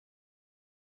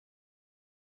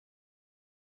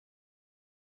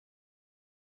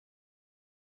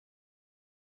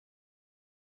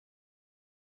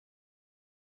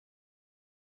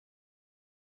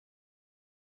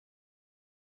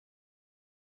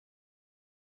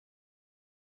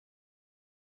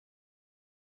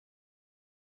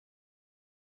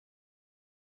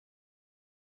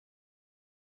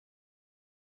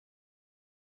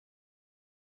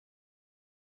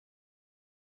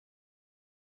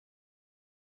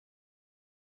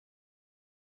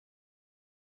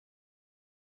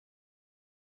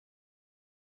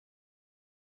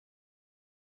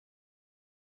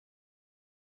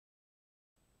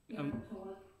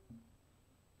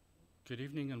Good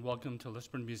evening and welcome to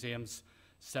Lisburn Museum's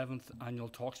 7th annual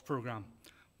Talks programme.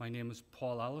 My name is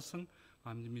Paul Allison.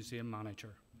 I'm the museum manager.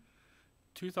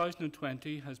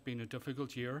 2020 has been a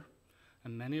difficult year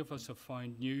and many of us have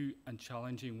found new and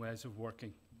challenging ways of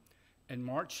working. In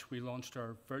March, we launched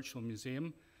our virtual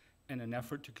museum in an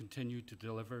effort to continue to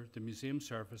deliver the museum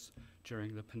service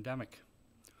during the pandemic.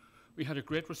 We had a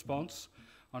great response,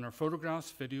 and our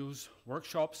photographs, videos,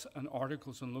 workshops and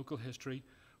articles on local history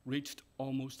reached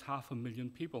almost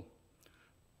 500,000 people.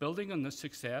 Building on this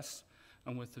success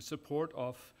and with the support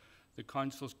of the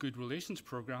Council's Good Relations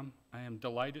programme, I am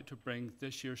delighted to bring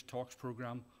this year's Talks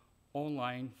programme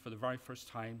online for the very first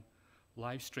time,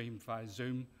 live streamed via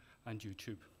Zoom and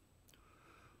YouTube.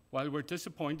 While we're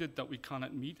disappointed that we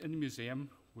cannot meet in the museum,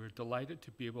 we're delighted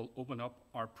to be able to open up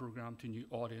our programme to new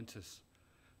audiences.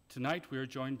 Tonight we are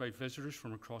joined by visitors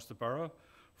from across the borough,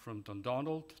 from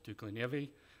Dundonald to Glenavy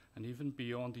and even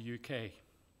beyond the UK.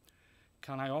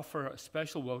 Can I offer a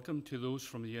special welcome to those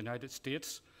from the United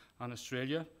States and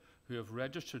Australia who have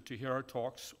registered to hear our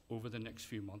talks over the next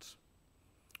few months.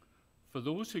 For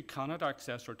those who cannot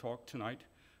access our talk tonight,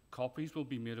 copies will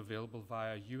be made available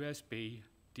via USB,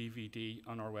 DVD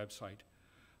on our website,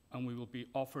 and we will be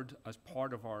offered as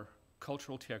part of our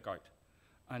cultural takeout,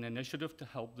 an initiative to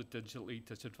help the digitally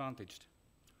disadvantaged.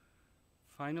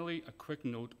 Finally, a quick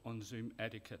note on Zoom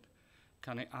etiquette.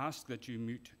 Can I ask that you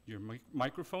mute your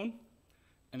microphone?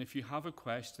 And if you have a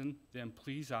question, then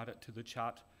please add it to the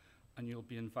chat and you'll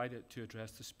be invited to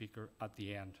address the speaker at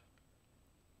the end.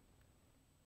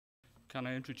 Can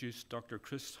I introduce Dr.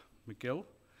 Christopher Magill,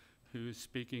 who is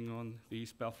speaking on the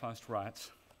East Belfast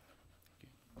riots.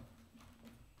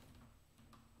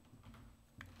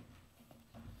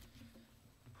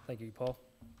 Thank you, Paul.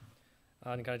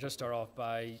 And can I just start off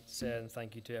by saying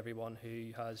thank you to everyone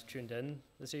who has tuned in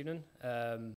this evening.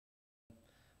 I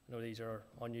know these are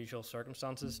unusual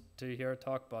circumstances to hear a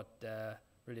talk, but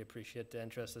really appreciate the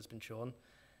interest that's been shown.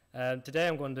 Today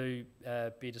I'm going to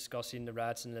be discussing the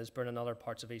riots in Lisburn and other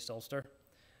parts of East Ulster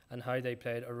and how they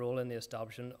played a role in the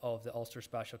establishment of the Ulster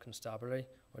Special Constabulary,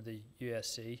 or the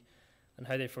USC, and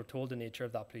how they foretold the nature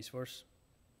of that police force.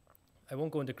 I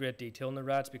won't go into great detail on the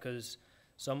riots because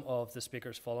some of the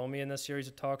speakers following me in this series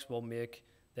of talks will make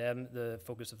them the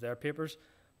focus of their papers,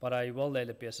 but I will lay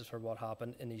the basis for what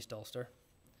happened in East Ulster.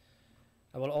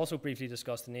 I will also briefly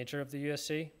discuss the nature of the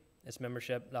USC, its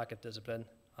membership, lack of discipline,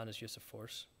 and its use of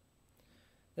force.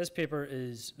 This paper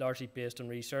is largely based on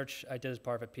research I did as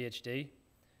part of a PhD,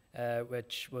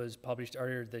 which was published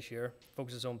earlier this year. It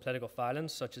focuses on political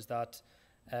violence, such as that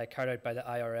carried out by the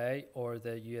IRA or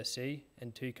the USC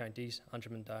in 2 counties,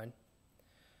 Antrim and Down.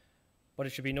 But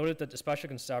it should be noted that the Special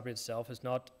Constabulary itself has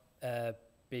not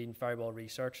been very well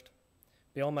researched.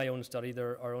 Beyond my own study,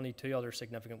 there are only 2 other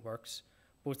significant works,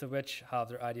 both of which have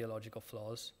their ideological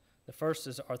flaws. The first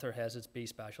is Arthur Hessett's B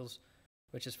Specials,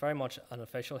 which is very much an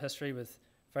official history with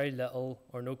very little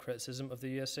or no criticism of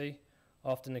the USC,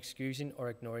 often excusing or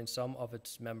ignoring some of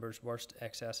its members' worst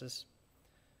excesses.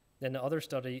 Then the other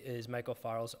study is Michael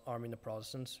Farrell's Arming the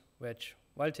Protestants, which,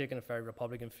 while taking a very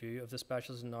Republican view of the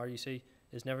specials in RUC,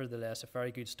 is nevertheless a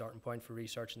very good starting point for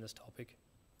research in this topic.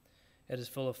 It is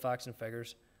full of facts and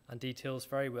figures and details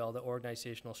very well the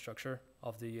organisational structure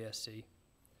of the USC.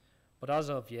 But as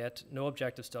of yet, no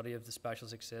objective study of the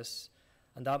specials exists,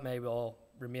 and that may well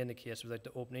remain the case without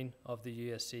the opening of the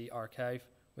USC archive,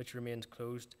 which remains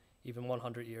closed even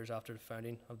 100 years after the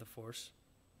founding of the force.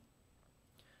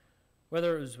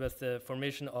 Whether it was with the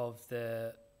formation of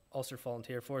the Ulster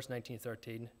Volunteer Force in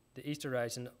 1913, the Easter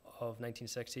Rising of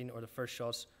 1916, or the first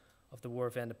shots of the War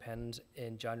of Independence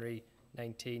in January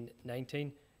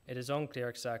 1919, it is unclear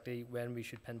exactly when we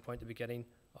should pinpoint the beginning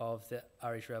of the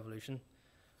Irish Revolution.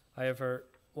 However,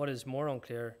 what is more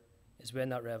unclear is when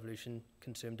that revolution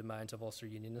consumed the minds of Ulster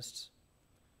Unionists.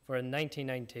 For in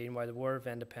 1919, while the War of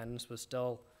Independence was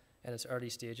still in its early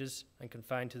stages and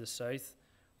confined to the south,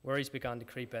 worries began to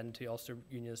creep into Ulster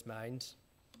Unionist minds.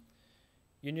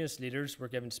 Unionist leaders were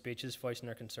given speeches voicing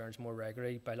their concerns more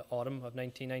regularly by the autumn of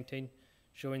 1919,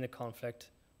 showing the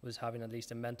conflict was having at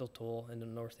least a mental toll in the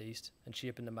northeast and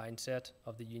shaping the mindset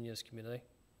of the Unionist community.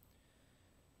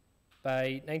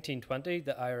 By 1920,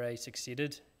 the IRA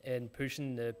succeeded in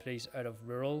pushing the police out of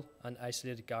rural and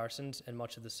isolated garrisons in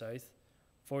much of the south,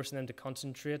 forcing them to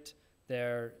concentrate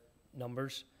their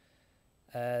numbers.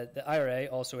 The IRA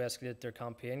also escalated their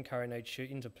campaign, carrying out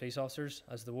shootings of police officers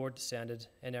as the war descended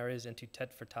in areas into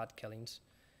tit-for-tat killings.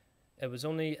 It was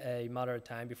only a matter of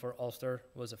time before Ulster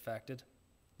was affected.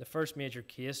 The first major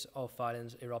case of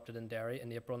violence erupted in Derry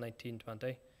in April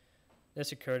 1920.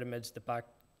 This occurred amidst the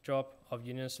backdrop of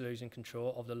unionists losing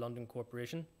control of the London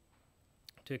Corporation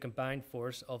to a combined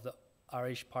force of the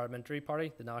Irish Parliamentary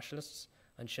Party, the Nationalists,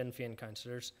 and Sinn Féin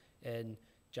councillors in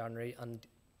January, and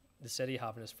the city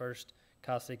having its first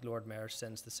Catholic Lord Mayor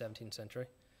since the 17th century.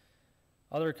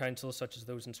 Other councils, such as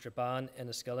those in Strabane,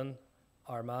 Enniskillen,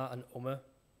 Armagh and Omagh,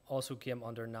 also came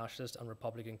under Nationalist and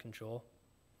Republican control.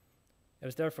 It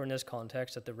was therefore in this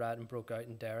context that the rioting broke out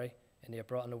in Derry in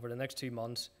April, and over the next 2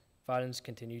 months, violence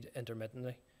continued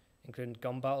intermittently, including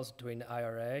gun battles between the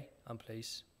IRA and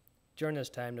police. During this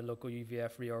time, the local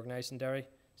UVF reorganised in Derry,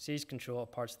 seized control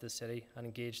of parts of the city and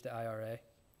engaged the IRA.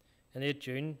 In late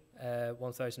June,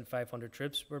 1,500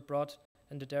 troops were brought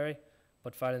into Derry,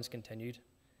 but violence continued.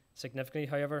 Significantly,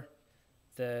 however,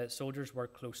 the soldiers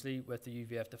worked closely with the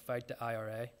UVF to fight the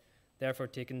IRA, therefore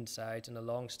taking sides in a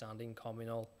long-standing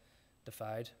communal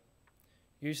divide.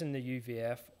 Using the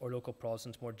UVF or local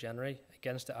Protestants more generally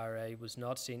against the IRA was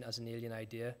not seen as an alien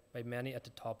idea by many at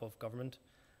the top of government,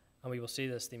 and we will see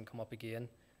this theme come up again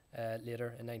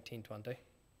later in 1920.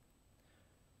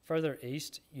 Further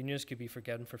east, unionists could be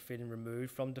forgiven for feeling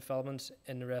removed from developments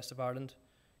in the rest of Ireland.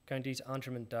 Counties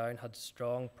Antrim and Down had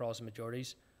strong Protestant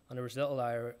majorities, and there was little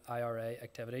IRA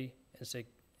activity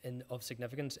of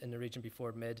significance in the region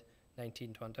before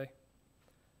mid-1920.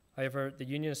 However, the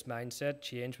unionist mindset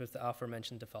changed with the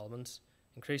aforementioned developments,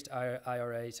 increased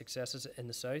IRA successes in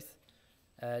the south,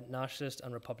 nationalist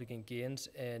and republican gains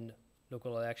in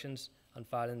local elections, and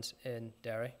violence in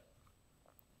Derry.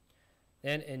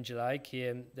 Then in July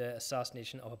came the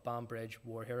assassination of a Banbridge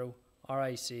war hero,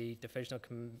 RIC Divisional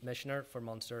Commissioner for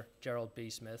Munster, Gerald B.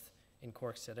 Smith, in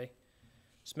Cork City.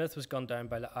 Smith was gunned down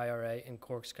by the IRA in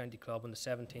Cork's County Club on the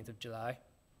 17th of July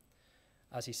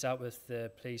as he sat with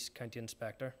the police county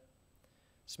inspector.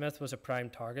 Smith was a prime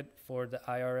target for the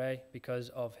IRA because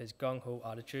of his gung-ho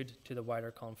attitude to the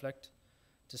wider conflict.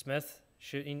 To Smith,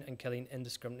 shooting and killing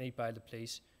indiscriminately by the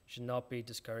police should not be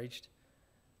discouraged.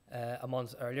 A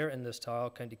month earlier in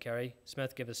Listowel, County Kerry,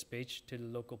 Smith gave a speech to the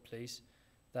local police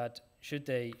that should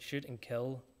they shoot and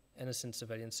kill innocent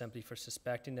civilians simply for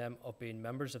suspecting them of being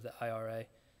members of the IRA,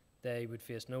 they would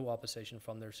face no opposition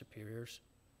from their superiors.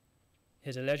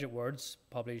 His alleged words,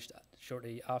 published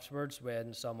shortly afterwards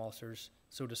when some officers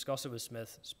so disgusted with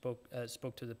Smith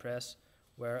spoke to the press,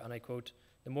 were, and I quote,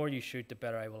 "The more you shoot, the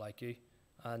better I will like you,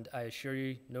 and I assure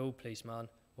you no policeman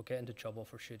will get into trouble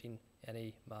for shooting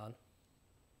any man."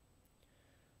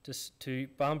 To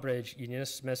Banbridge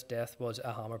Unionists, Smith's death was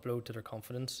a hammer blow to their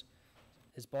confidence.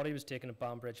 His body was taken to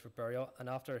Banbridge for burial, and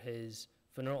after his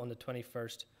funeral on the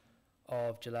 21st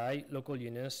of July, local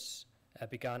Unionists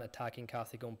began attacking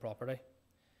Catholic-owned property.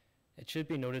 It should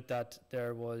be noted that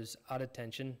there was added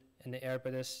tension in the air by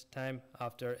this time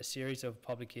after a series of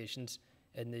publications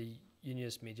in the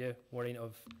Unionist media warning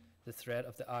of the threat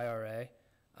of the IRA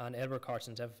and Edward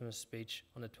Carson's infamous speech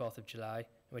on the 12th of July in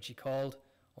which he called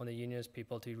on the Unionist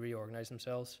people to reorganise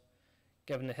themselves.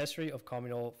 Given the history of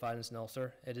communal violence in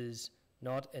Ulster, it is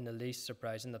not in the least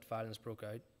surprising that violence broke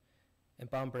out. In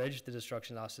Banbridge, the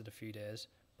destruction lasted a few days,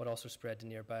 but also spread to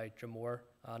nearby Dromore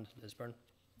and Lisburn.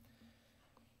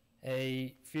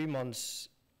 A few months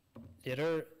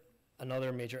later,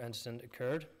 another major incident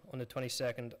occurred. On the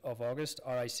 22nd of August,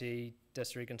 RIC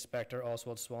District Inspector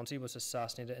Oswald Swansea was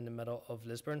assassinated in the middle of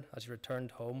Lisburn as he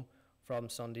returned home from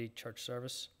Sunday church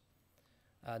service.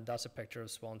 And that's a picture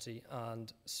of Swansea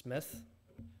and Smith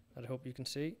that I hope you can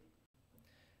see.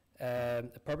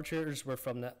 The perpetrators were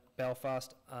from the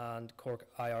Belfast and Cork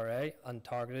IRA and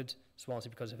targeted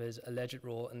Swansea because of his alleged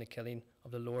role in the killing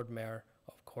of the Lord Mayor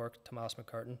of Cork, Thomas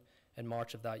McCurtain, in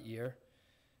March of that year.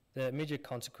 The immediate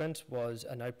consequence was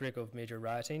an outbreak of major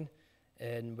rioting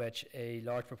in which a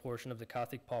large proportion of the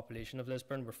Catholic population of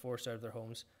Lisburn were forced out of their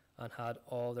homes and had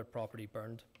all their property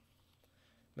burned.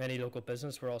 Many local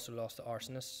businesses were also lost to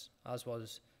arsonists, as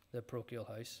was the parochial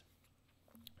house.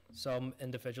 Some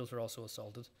individuals were also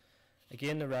assaulted.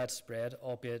 Again, the riots spread,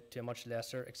 albeit to a much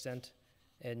lesser extent,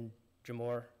 in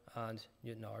Dromore and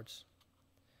Newtownards.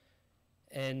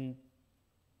 In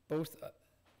both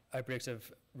outbreaks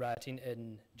of rioting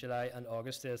in July and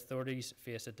August, the authorities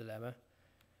faced a dilemma.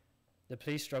 The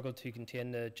police struggled to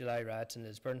contain the July riots in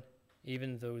Lisburn,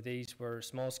 even though these were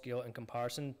small scale in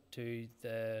comparison to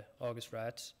the August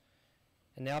riots.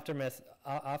 In the aftermath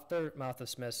of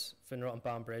Smith's funeral in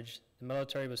Banbridge, the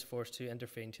military was forced to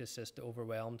intervene to assist the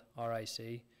overwhelmed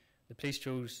RIC. The police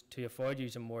chose to avoid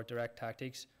using more direct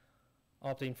tactics,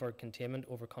 opting for containment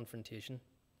over confrontation.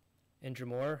 In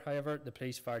Dromore, however, the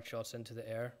police fired shots into the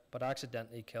air, but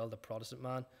accidentally killed a Protestant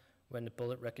man when the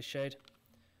bullet ricocheted.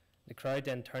 The crowd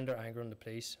then turned their anger on the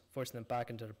police, forcing them back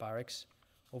into their barracks.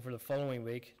 Over the following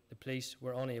week, the police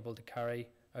were unable to carry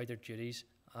out their duties,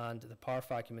 and the power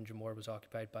vacuum in Dromore was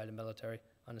occupied by the military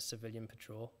and a civilian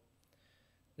patrol.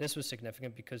 This was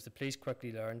significant because the police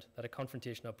quickly learned that a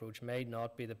confrontational approach may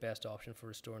not be the best option for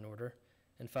restoring order.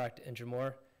 In fact, in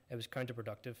Dromore, it was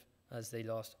counterproductive as they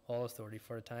lost all authority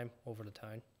for a time over the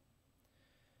town.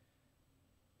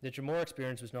 The Dromore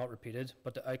experience was not repeated,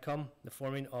 but the outcome, the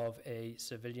forming of a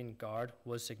civilian guard,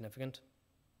 was significant.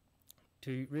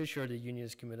 To reassure the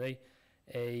unionist community,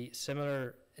 a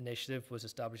similar initiative was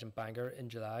established in Bangor in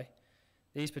July.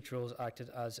 These patrols acted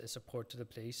as a support to the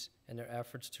police in their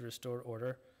efforts to restore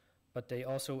order, but they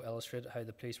also illustrated how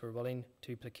the police were willing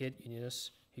to placate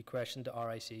unionists who questioned the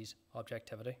RIC's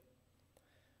objectivity.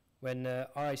 When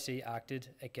RIC acted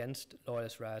against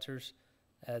loyalist rioters,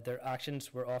 their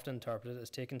actions were often interpreted as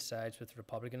taking sides with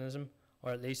republicanism,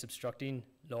 or at least obstructing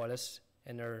loyalists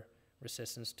in their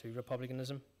resistance to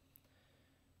republicanism.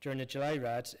 During the July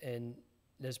riots in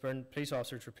Lisburn, police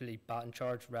officers repeatedly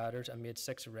baton-charged rioters and made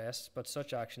 6 arrests, but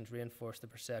such actions reinforced the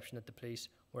perception that the police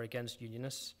were against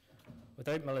unionists.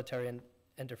 Without military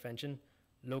intervention,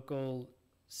 local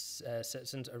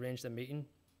citizens arranged a meeting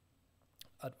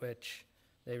at which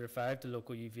they revived the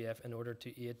local UVF in order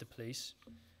to aid the police.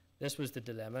 This was the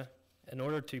dilemma. In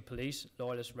order to police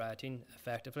loyalist rioting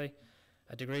effectively,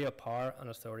 a degree of power and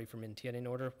authority for maintaining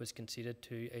order was conceded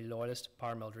to a loyalist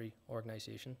paramilitary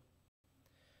organisation.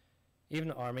 Even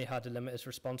the army had to limit its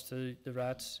response to the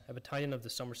riots. A battalion of the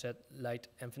Somerset Light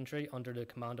Infantry under the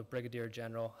command of Brigadier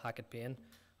General Hackett Payne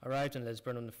arrived in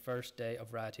Lisburn on the first day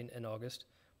of rioting in August,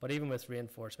 but even with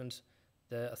reinforcements,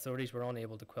 the authorities were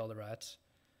unable to quell the riots.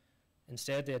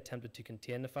 Instead, they attempted to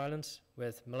contain the violence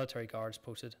with military guards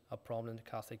posted at prominent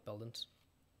Catholic buildings.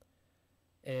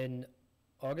 In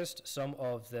August, some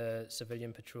of the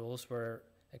civilian patrols were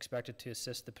expected to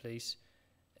assist the police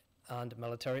and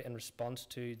military in response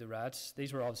to the riots.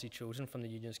 These were obviously chosen from the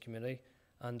unionist community,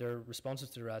 and their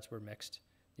responses to the riots were mixed.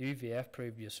 The UVF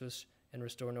proved useless in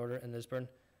restoring order in Lisburn,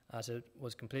 as it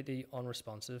was completely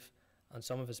unresponsive, and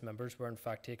some of its members were in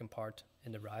fact taking part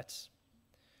in the riots.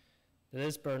 The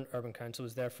Lisburn Urban Council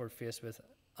was therefore faced with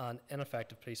an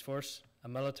ineffective police force, a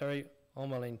military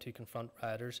unwilling to confront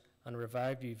rioters, and a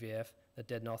revived UVF that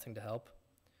did nothing to help.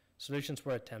 Solutions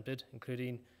were attempted,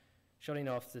 including shutting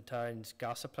off the town's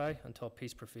gas supply until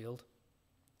peace prevailed.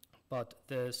 But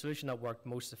the solution that worked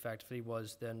most effectively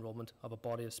was the enrolment of a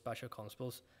body of special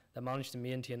constables that managed to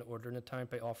maintain order in the town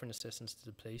by offering assistance to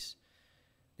the police.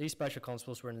 These special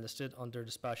constables were enlisted under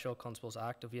the Special Constables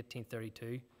Act of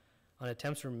 1832, and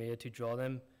attempts were made to draw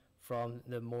them from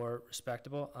the more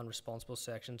respectable and responsible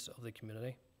sections of the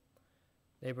community.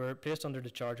 They were placed under the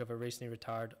charge of a recently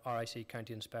retired RIC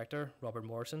County Inspector, Robert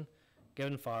Morrison,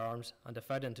 given firearms, and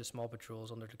divided into small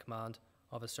patrols under the command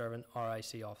of a serving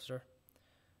RIC officer.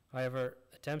 However,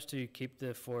 attempts to keep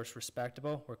the force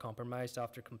respectable were compromised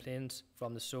after complaints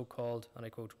from the so-called, and I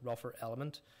quote, rougher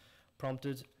element,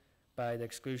 prompted by the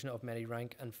exclusion of many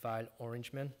rank and file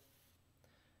Orangemen.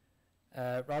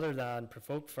 Rather than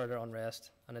provoke further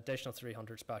unrest, an additional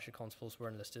 300 special constables were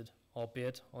enlisted,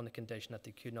 albeit on the condition that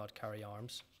they could not carry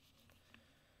arms.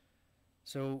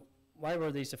 So, why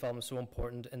were these developments so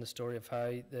important in the story of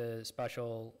how the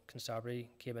Special Constabulary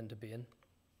came into being?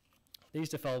 These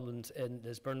developments in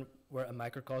Lisburn were a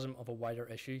microcosm of a wider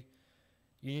issue.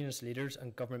 Unionist leaders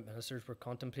and government ministers were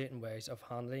contemplating ways of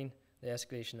handling the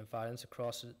escalation of violence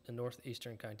across the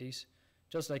northeastern counties.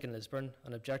 Just like in Lisburn,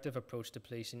 an objective approach to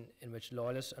policing in which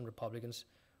loyalists and republicans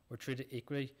were treated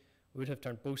equally would have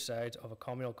turned both sides of a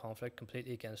communal conflict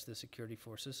completely against the security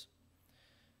forces.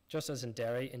 Just as in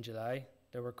Derry in July,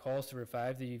 there were calls to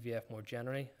revive the UVF more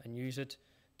generally and use it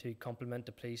to complement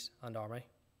the police and army.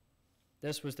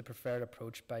 This was the preferred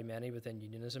approach by many within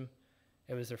unionism.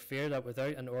 It was their fear that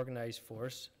without an organised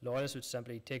force, loyalists would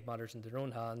simply take matters into their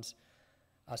own hands,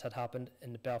 as had happened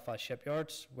in the Belfast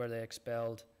shipyards, where they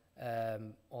expelled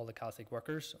all the Catholic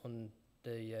workers on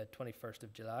the 21st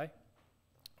of July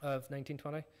of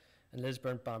 1920, in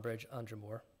Lisburn, Banbridge and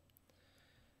Dromore.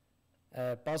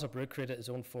 Basil Brooke created his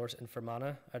own force in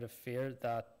Fermanagh out of fear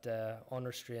that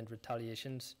unrestrained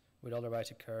retaliations would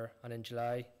otherwise occur, and in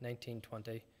July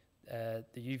 1920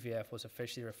 the UVF was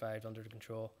officially revived under the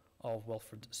control of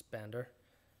Wilfred Spender,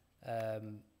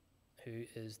 who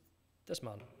is this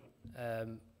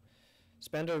man.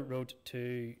 Spender wrote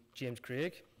to James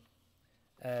Craig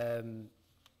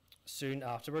soon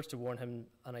afterwards to warn him,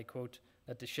 and I quote,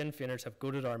 that the Sinn Féiners have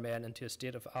goaded our men into a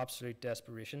state of absolute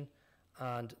desperation,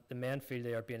 and the men feel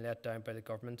they are being let down by the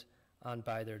government and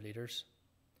by their leaders.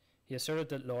 He asserted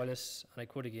that loyalists, and I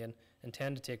quote again,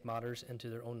 intend to take matters into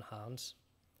their own hands.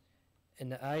 In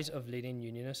the eyes of leading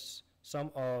unionists,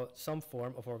 Some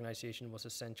form of organisation was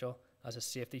essential as a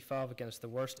safety valve against the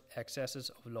worst excesses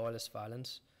of loyalist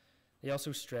violence. They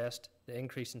also stressed the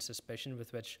increase in suspicion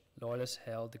with which loyalists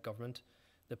held the government,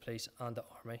 the police and the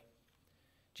army.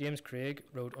 James Craig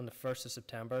wrote on the 1st of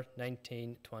September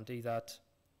 1920 that,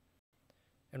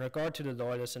 "In regard to the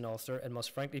loyalists in Ulster, it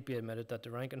must frankly be admitted that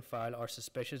the rank and file are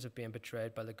suspicious of being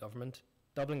betrayed by the government.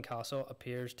 Dublin Castle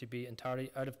appears to be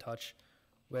entirely out of touch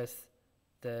with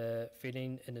the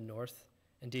feeling in the north,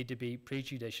 indeed to be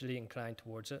prejudicially inclined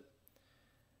towards it.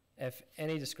 If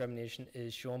any discrimination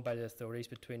is shown by the authorities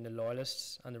between the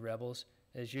loyalists and the rebels,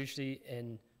 it is usually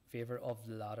in favour of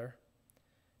the latter.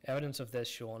 Evidence of this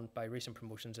shown by recent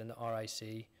promotions in the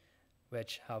RIC,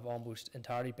 which have almost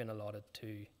entirely been allotted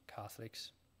to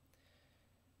Catholics."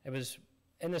 It was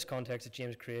in this context that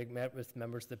James Craig met with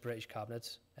members of the British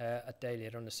Cabinet a day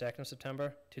later on the 2nd of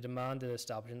September to demand the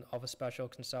establishment of a special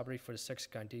constabulary for the 6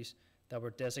 counties that were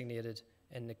designated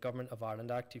in the Government of Ireland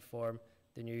Act to form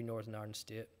the new Northern Ireland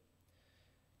state.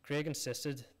 Craig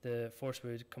insisted the force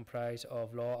would comprise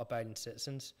of law-abiding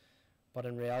citizens, but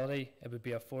in reality it would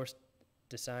be a force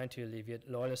designed to alleviate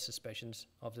loyalist suspicions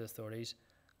of the authorities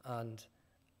and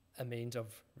a means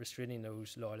of restraining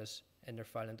those loyalists in their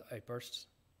violent outbursts.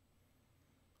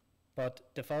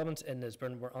 But developments in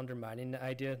Lisburn were undermining the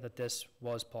idea that this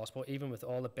was possible, even with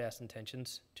all the best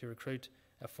intentions, to recruit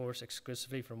a force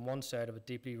exclusively from one side of a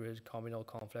deeply rooted communal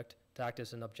conflict to act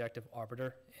as an objective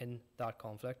arbiter in that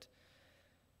conflict.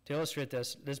 To illustrate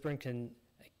this, Lisburn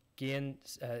again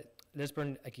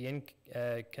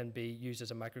can be used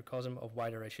as a microcosm of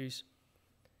wider issues.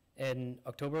 In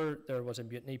October, there was a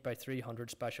mutiny by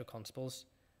 300 special constables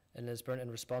in Lisburn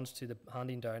in response to the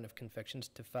handing down of convictions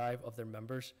to 5 of their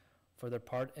members for their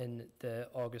part in the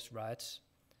August riots.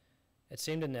 It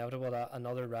seemed inevitable that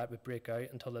another riot would break out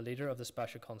until the leader of the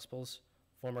special constables,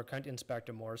 former County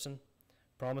Inspector Morrison,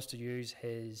 promised to use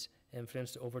his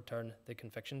influence to overturn the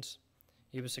convictions.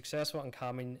 He was successful in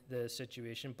calming the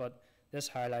situation, but this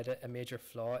highlighted a major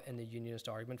flaw in the Unionist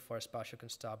argument for a special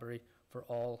constabulary for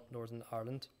all Northern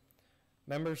Ireland.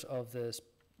 Members of the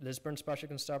Lisburn Special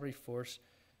Constabulary force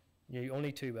knew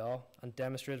only too well and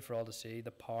demonstrated for all to see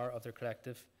the power of their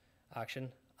collective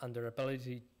action and their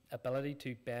ability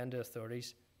to bend the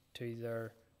authorities to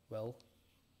their will.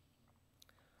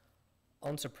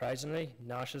 Unsurprisingly,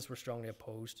 Nationalists were strongly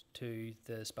opposed to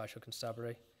the Special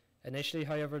Constabulary. Initially,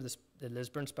 however, the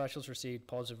Lisburn Specials received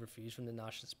positive reviews from the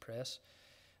Nationalist press.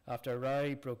 After a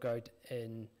row broke out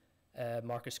in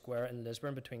Market Square in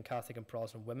Lisburn between Catholic and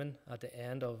Protestant women at the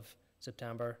end of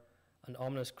September, an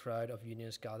ominous crowd of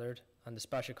unionists gathered, and the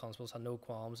Special Constables had no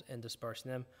qualms in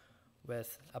dispersing them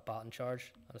with a baton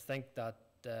charge. And I think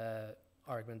that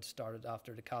argument started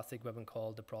after the Catholic women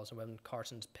called the Protestant women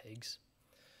Carson's pigs.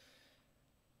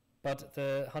 But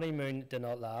the honeymoon did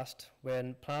not last.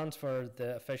 When plans for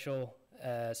the official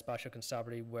Special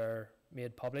Constabulary were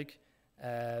made public,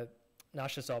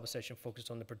 Nationalist opposition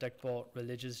focused on the predictable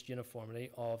religious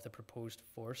uniformity of the proposed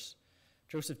force.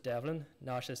 Joseph Devlin,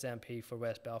 Nationalist MP for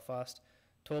West Belfast,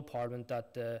 told Parliament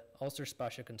that the Ulster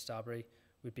Special Constabulary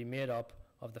would be made up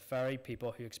of the very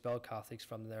people who expelled Catholics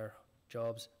from their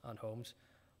jobs and homes,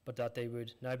 but that they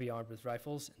would now be armed with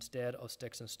rifles instead of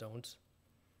sticks and stones.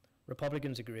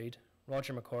 Republicans agreed.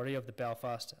 Roger McCordy of the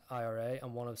Belfast IRA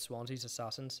and one of Swansea's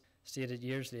assassins stated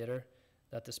years later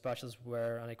that the specials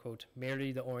were, and I quote,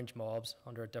 merely the orange mobs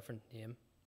under a different name.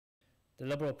 The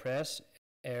Liberal press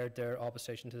aired their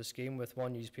opposition to the scheme, with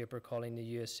one newspaper calling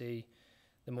the USC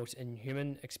the most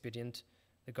inhuman expedient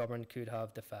the government could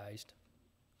have devised.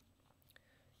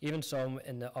 Even some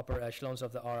in the upper echelons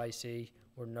of the RIC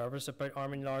were nervous about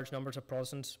arming large numbers of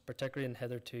Protestants, particularly in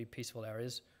hitherto peaceful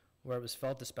areas, where it was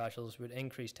felt the specials would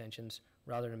increase tensions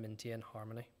rather than maintain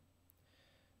harmony.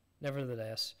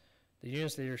 Nevertheless, the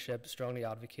Unionist leadership strongly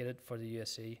advocated for the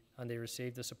USC, and they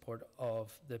received the support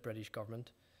of the British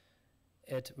government.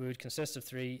 It would consist of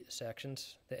 3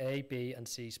 sections, the A, B and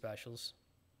C specials.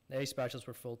 The A specials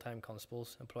were full-time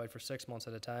constables employed for 6 months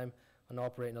at a time and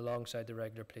operating alongside the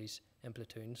regular police in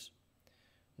platoons.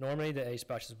 Normally, the A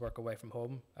specials work away from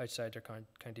home, outside their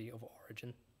county of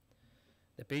origin.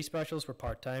 The B specials were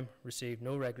part-time, received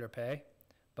no regular pay,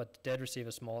 but did receive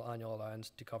a small annual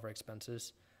allowance to cover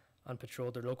expenses, and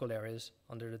patrolled their local areas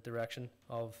under the direction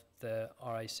of the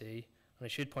RIC. And I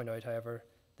should point out, however,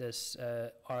 this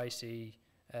RIC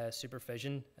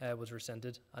supervision was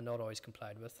rescinded and not always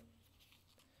complied with.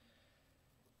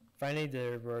 Finally,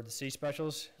 there were the C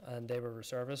specials, and they were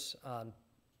reservists and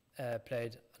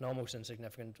played an almost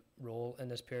insignificant role in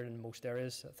this period in most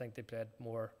areas. I think they played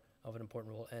more of an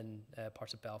important role in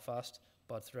parts of Belfast,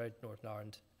 but throughout Northern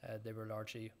Ireland, they were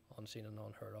largely unseen and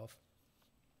unheard of.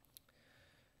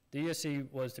 The USC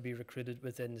was to be recruited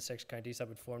within the 6 counties that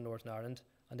would form Northern Ireland,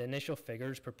 and the initial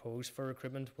figures proposed for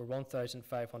recruitment were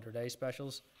 1,500 A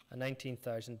specials and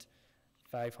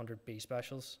 19,500 B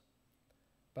specials.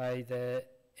 By the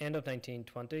end of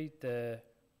 1920, the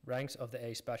ranks of the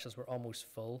A specials were almost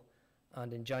full,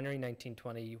 and in January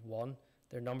 1921,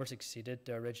 their numbers exceeded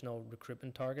their original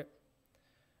recruitment target.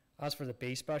 As for the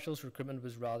B specials, recruitment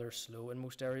was rather slow in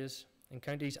most areas. In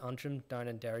counties Antrim, Down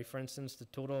and Derry, for instance, the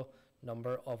total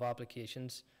number of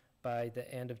applications by the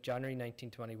end of January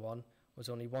 1921 was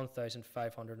only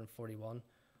 1,541,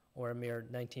 or a mere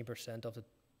 19% of the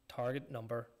target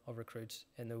number of recruits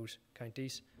in those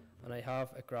counties. And I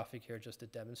have a graphic here just to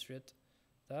demonstrate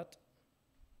that.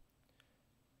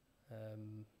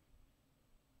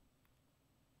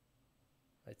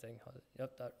 I think,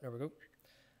 yep, there we go.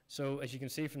 So as you can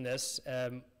see from this,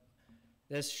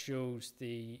 this shows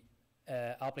the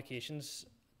applications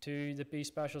to the B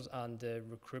specials and the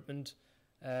recruitment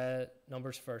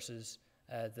numbers versus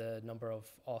the number of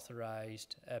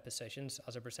authorised positions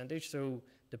as a percentage. So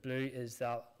the blue is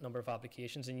that number of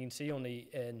applications, and you can see only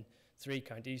in 3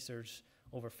 counties there's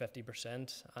over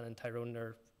 50%, and in Tyrone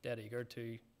they're dead eager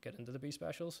to get into the B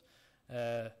specials.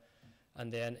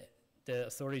 And then the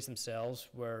authorities themselves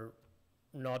were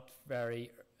not very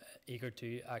eager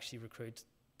to actually recruit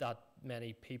that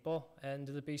many people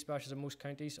into the B specials in most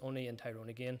counties. Only in Tyrone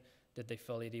again did they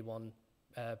fill 81%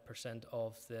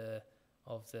 of the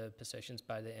positions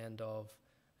by the end of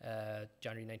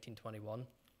January 1921.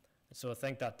 So I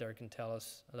think that there can tell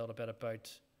us a little bit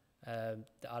about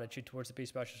the attitude towards the B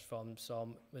specials from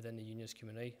some within the unionist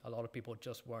community. A lot of people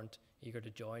just weren't eager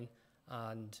to join,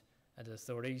 and the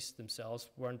authorities themselves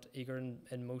weren't eager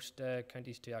in most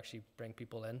counties to actually bring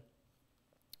people in.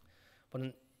 But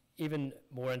an even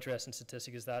more interesting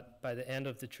statistic is that by the end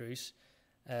of the truce,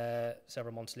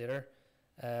 several months later,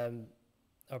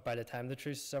 or by the time of the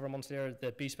truce several months later,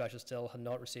 the B specials still had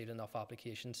not received enough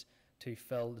applications to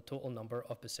fill the total number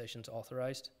of positions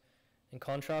authorised. In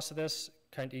contrast to this,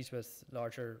 counties with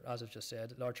larger, as I've just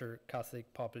said, larger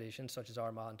Catholic populations such as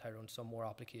Armagh and Tyrone saw more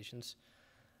applications.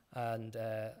 And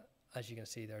as you can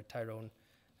see there, Tyrone,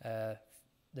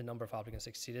 the number of applicants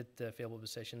exceeded the available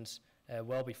positions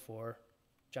well before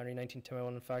January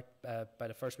 1921. In fact, by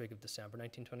the first week of December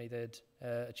 1920, they'd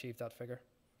achieved that figure.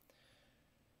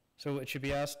 So it should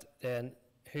be asked then,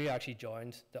 who actually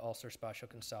joined the Ulster Special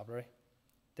Constabulary?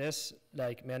 This,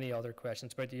 like many other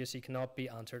questions about the USC, cannot be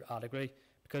answered adequately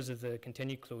because of the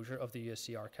continued closure of the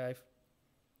USC archive.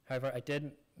 However, I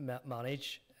did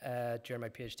manage during my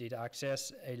PhD to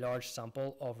access a large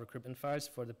sample of recruitment files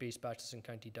for the B specials in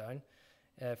County Down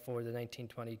for the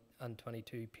 1920 and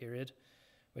 22 period,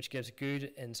 which gives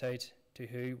good insight to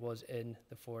who was in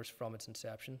the force from its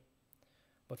inception.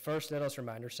 But first, let us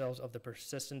remind ourselves of the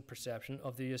persistent perception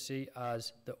of the USC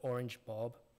as the Orange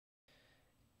Mob.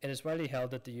 It is widely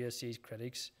held that the USC's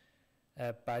critics,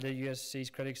 by the USC's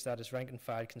critics, that its rank and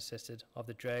file consisted of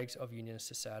the dregs of unionist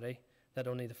society, that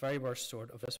only the very worst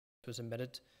sort of this was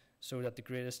admitted so that the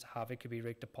greatest havoc could be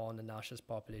wreaked upon the nationalist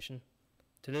population.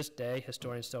 To this day,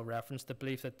 historians still reference the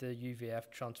belief that the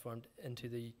UVF transformed into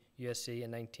the USC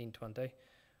in 1920,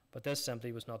 but this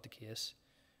simply was not the case.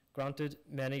 Granted,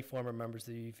 many former members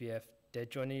of the UVF did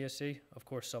join the USC, of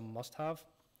course some must have,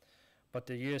 but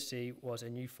the USC was a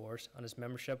new force and its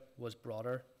membership was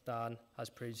broader than has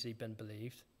previously been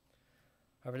believed.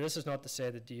 However, this is not to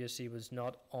say that the USC was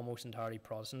not almost entirely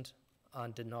Protestant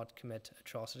and did not commit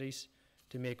atrocities.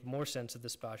 To make more sense of the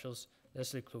specials,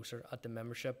 let's look closer at the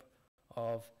membership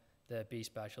of the B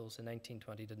specials in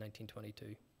 1920 to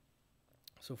 1922.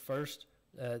 So first,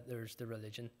 there's the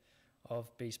religion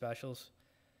of B specials.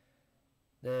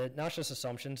 The nationalist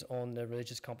assumptions on the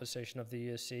religious composition of the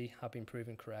USC have been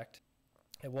proven correct.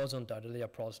 It was undoubtedly a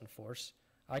Protestant force.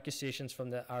 Accusations from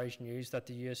the Irish News that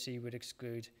the USC would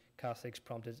exclude Catholics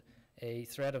prompted a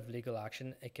threat of legal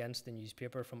action against the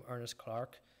newspaper from Ernest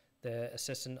Clark, the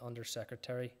Assistant Under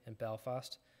Secretary in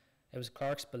Belfast. It was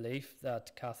Clark's belief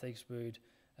that Catholics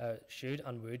should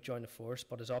and would join the force,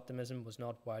 but his optimism was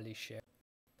not widely shared.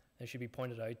 It should be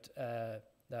pointed out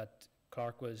that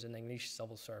Clark was an English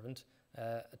civil servant.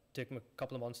 It took him a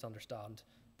couple of months to understand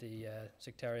the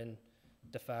sectarian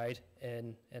divide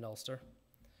in Ulster.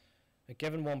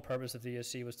 Given one purpose of the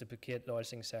USC was to placate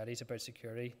loyalist anxieties about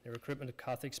security, the recruitment of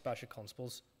Catholic special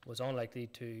constables was unlikely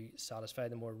to satisfy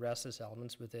the more restless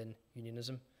elements within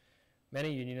unionism.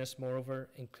 Many unionists, moreover,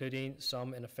 including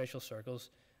some in official circles,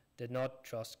 did not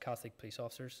trust Catholic police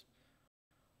officers.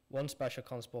 One special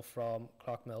constable from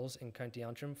Clough-Mills in County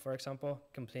Antrim, for example,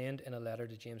 complained in a letter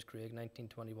to James Craig in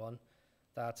 1921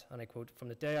 that, and I quote, "From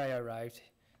the day I arrived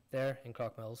there in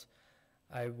Clough-Mills,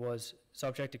 I was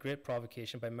subject to great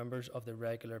provocation by members of the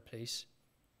regular police,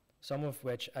 some of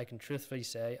which I can truthfully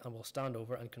say and will stand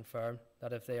over and confirm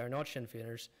that if they are not Sinn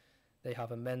Féiners, they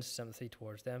have immense sympathy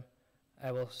towards them.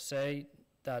 I will say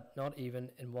that not even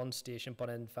in one station, but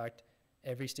in fact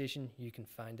every station, you can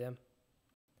find them.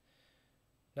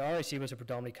 The RIC was a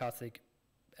predominantly Catholic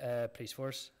police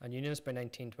force, and Unionists by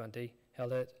 1920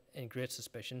 held it in great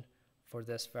suspicion for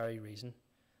this very reason.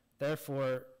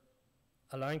 Therefore,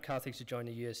 allowing Catholics to join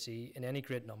the USC in any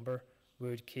great number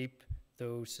would keep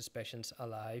those suspicions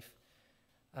alive.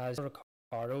 As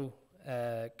Ricardo,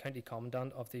 County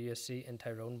Commandant of the USC in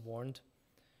Tyrone, warned,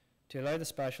 to allow the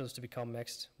specials to become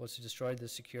mixed was to destroy the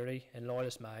security in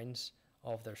loyalist minds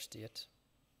of their state.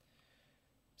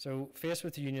 So, faced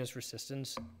with the Unionist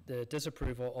resistance, the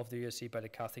disapproval of the USC by the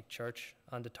Catholic Church,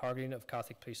 and the targeting of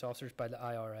Catholic police officers by the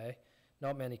IRA,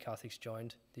 not many Catholics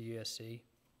joined the USC.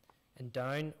 In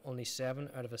Down, only 7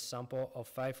 out of a sample of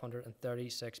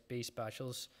 536 B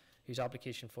specials whose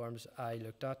application forms I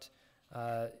looked at,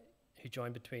 who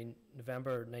joined between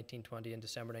November 1920 and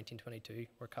December 1922,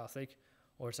 were Catholic,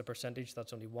 or as a percentage,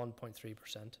 that's only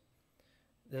 1.3%.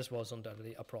 This was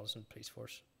undoubtedly a Protestant police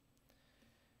force.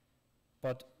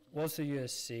 But was the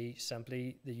USC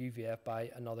simply the UVF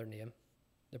by another name?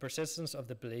 The persistence of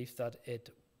the belief that it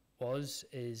was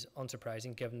is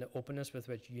unsurprising given the openness with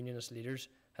which Unionist leaders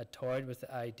had toyed with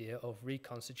the idea of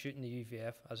reconstituting the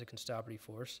UVF as a constabulary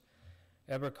force.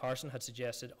 Edward Carson had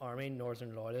suggested arming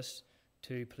Northern Loyalists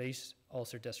to police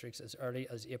Ulster districts as early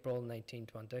as April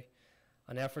 1920,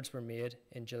 and efforts were made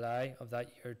in July of that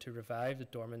year to revive the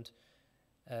dormant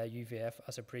UVF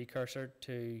as a precursor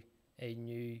to a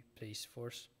new police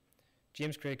force.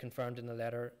 James Craig confirmed in a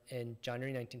letter in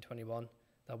January 1921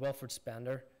 that Wilfred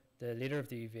Spender, the leader of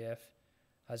the UVF,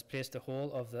 has placed the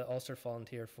whole of the Ulster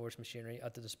Volunteer Force machinery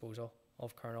at the disposal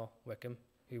of Colonel Wickham,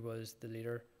 who was the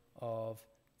leader of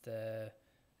the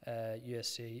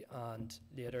USC and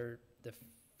later the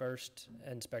first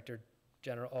Inspector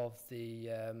General of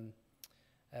the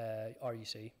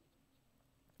RUC.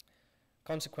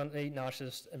 Consequently,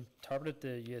 nationalists interpreted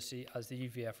the USC as the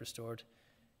UVF restored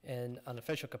in an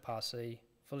official capacity,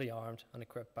 fully armed and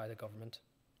equipped by the government.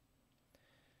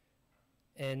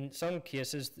 In some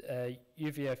cases,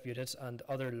 UVF units and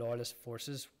other loyalist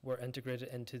forces were integrated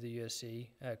into the USC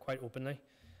quite openly.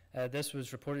 This was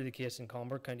reportedly the case in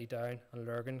Comber, County Down, and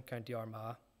Lurgan, County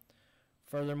Armagh.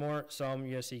 Furthermore, some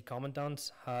USC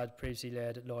commandants had previously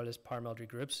led loyalist paramilitary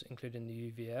groups, including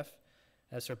the UVF.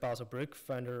 Sir Basil Brooke,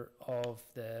 founder of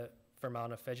the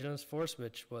Fermanagh Vigilance Force,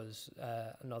 which was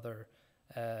another,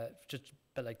 just a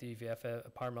bit like the UVF,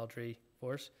 a paramilitary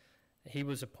force. He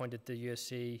was appointed the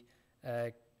USC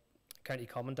County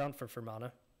Commandant for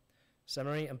Fermanagh.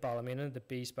 Similarly, in Ballymena, the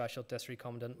B Special District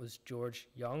Commandant was George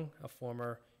Young, a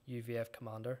former UVF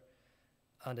commander.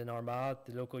 And in Armagh,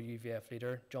 the local UVF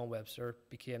leader, John Webster,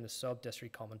 became the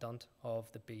Sub-District Commandant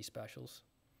of the B Specials.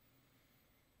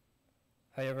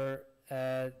 However,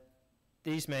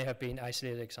 these may have been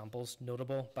isolated examples,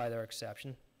 notable by their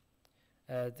exception.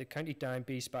 The County Down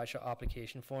B Special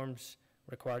application forms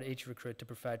required each recruit to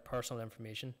provide personal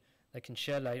information that can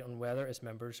shed light on whether its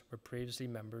members were previously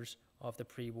members of the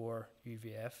pre-war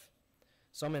UVF.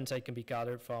 Some insight can be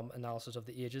gathered from analysis of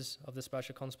the ages of the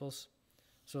special constables.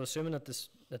 So assuming that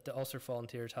the Ulster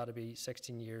volunteers had to be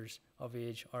 16 years of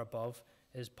age or above,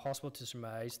 it is possible to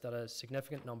surmise that a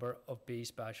significant number of B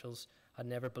specials had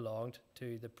never belonged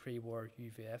to the pre-war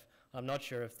UVF. I'm not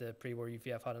sure if the pre-war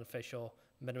UVF had an official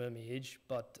minimum age,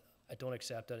 but I don't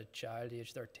accept that a child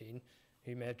aged 13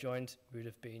 who may have joined would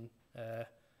have been an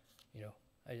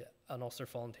Ulster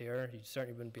volunteer. He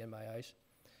certainly wouldn't be in my eyes.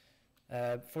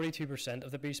 42%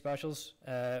 of the B specials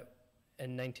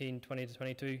in 1920 to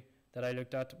 22 that I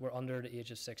looked at were under the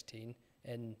age of 16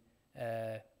 in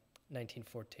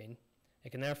 1914.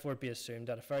 It can therefore be assumed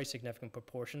that a very significant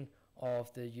proportion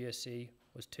of the USC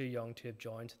was too young to have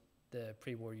joined the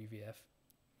pre-war UVF.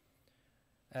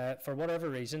 For whatever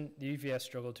reason, the UVF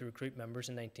struggled to recruit members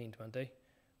in 1920.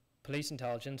 Police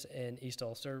intelligence in East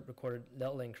Ulster recorded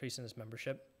little increase in its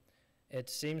membership. It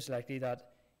seems likely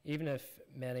that even if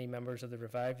many members of the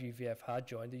revived UVF had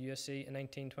joined the USC in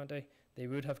 1920, they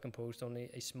would have composed only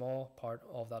a small part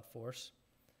of that force.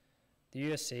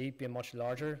 The USC, being much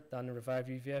larger than the revived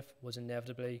UVF, was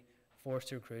inevitably forced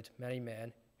to recruit many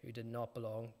men who did not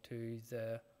belong to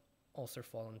the Ulster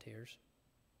Volunteers.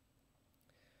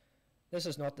 This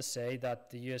is not to say that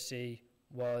the USC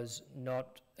was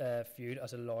not viewed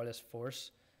as a loyalist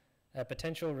force.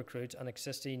 Potential recruits and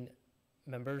existing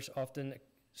members often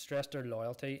stressed their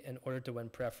loyalty in order to win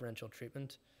preferential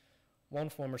treatment. One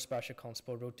former special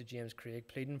constable wrote to James Craig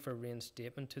pleading for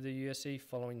reinstatement to the USC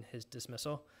following his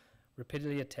dismissal,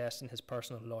 repeatedly attesting his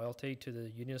personal loyalty to the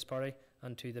Unionist Party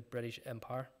and to the British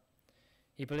Empire.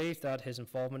 He believed that his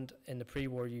involvement in the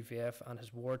pre-war UVF and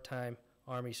his wartime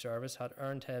army service had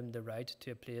earned him the right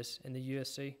to a place in the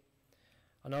USC.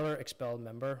 Another expelled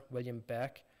member, William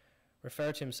Beck,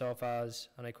 referred to himself as,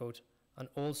 and I quote, an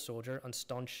old soldier and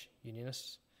staunch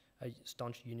unionist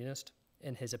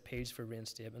in his appeals for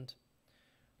reinstatement.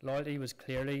 Loyalty was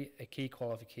clearly a key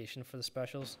qualification for the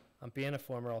Specials, and being a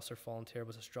former Ulster volunteer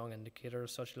was a strong indicator of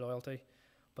such loyalty.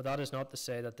 But that is not to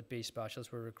say that the B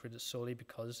Specials were recruited solely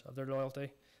because of their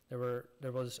loyalty.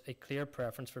 There was a clear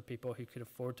preference for people who could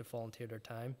afford to volunteer their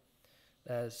time,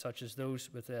 such as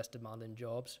those with less demanding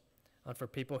jobs, and for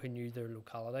people who knew their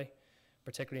locality,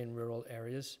 particularly in rural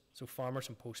areas. So farmers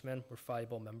and postmen were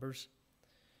viable members.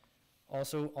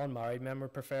 Also, unmarried men were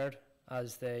preferred,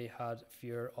 as they had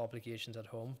fewer obligations at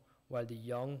home, while the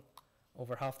young,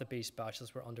 over half the B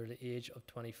Specials were under the age of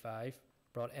 25,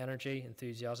 brought energy,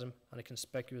 enthusiasm, and a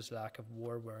conspicuous lack of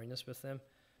war weariness with them.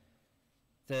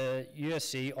 The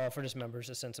USC offered its members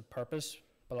a sense of purpose,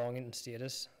 belonging, and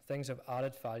status, things of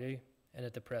added value in a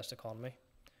depressed economy.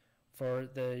 For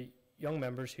the young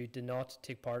members who did not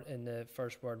take part in the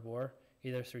First World War,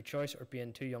 either through choice or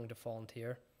being too young to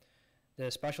volunteer, the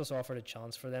Specials offered a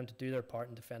chance for them to do their part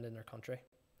in defending their country.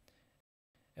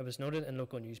 It was noted in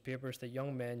local newspapers that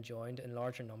young men joined in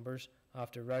larger numbers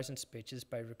after rousing speeches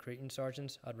by recruiting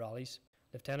sergeants at rallies.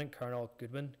 Lieutenant Colonel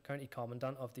Goodwin, County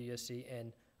Commandant of the USC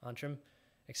in Antrim,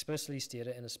 explicitly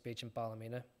stated in a speech in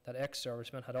Ballymena that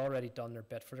ex-servicemen had already done their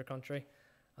bit for their country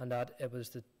and that it was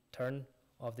the turn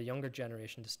of the younger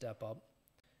generation to step up.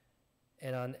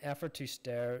 In an effort to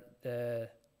stir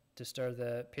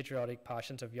the patriotic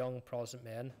passions of young Protestant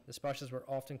men, the Specials were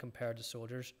often compared to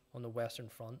soldiers on the Western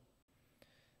Front.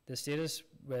 The status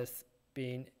with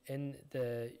being in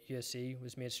the USC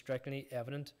was made strikingly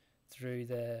evident through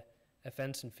the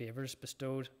offence and favours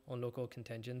bestowed on local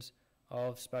contingents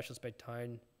of Specials by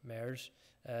town mayors,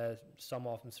 some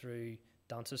often through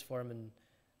dances for them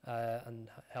and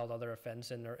held other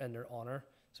offence in their honour.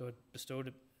 So it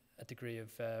bestowed a degree of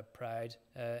pride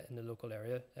in the local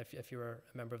area if you were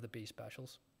a member of the B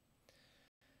Specials.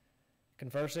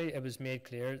 Conversely, it was made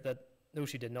clear that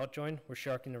those who did not join were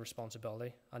shirking their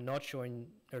responsibility and not showing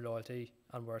their loyalty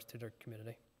and worth to their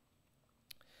community.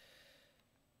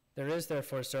 There is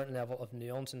therefore a certain level of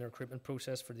nuance in the recruitment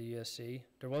process for the USC.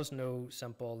 There was no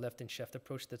simple lift and shift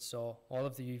approach that saw all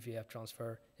of the UVF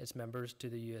transfer its members to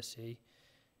the USC.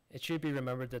 It should be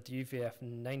remembered that the UVF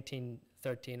in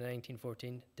 1913 and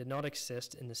 1914 did not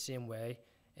exist in the same way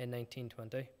in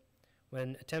 1920.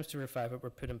 When attempts to revive it were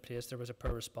put in place, there was a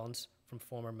poor response from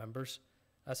former members.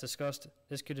 As discussed,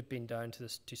 this could have been down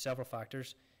to several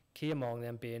factors, key among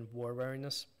them being war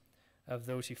weariness of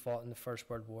those who fought in the First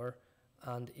World War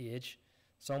and age.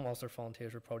 Some Ulster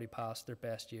volunteers were probably past their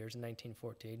best years in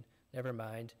 1914, never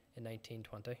mind in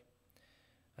 1920.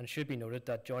 And it should be noted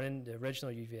that joining the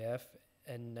original UVF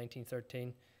in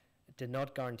 1913 did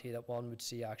not guarantee that one would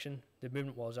see action. The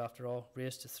movement was, after all,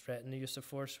 raised to threaten the use of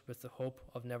force with the hope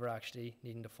of never actually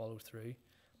needing to follow through.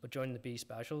 But joining the B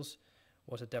Specials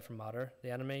was a different matter.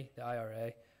 The enemy, the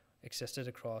IRA, existed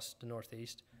across the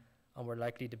northeast and were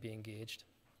likely to be engaged.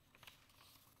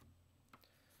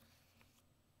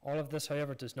 All of this,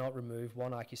 however, does not remove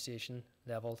one accusation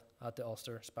levelled at the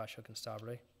Ulster Special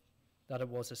Constabulary, that it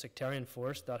was a sectarian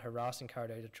force that harassed and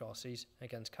carried out atrocities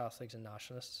against Catholics and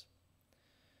nationalists.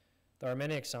 There are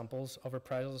many examples of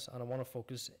reprisals, and I want to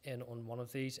focus in on one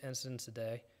of these incidents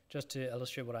today, just to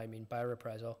illustrate what I mean by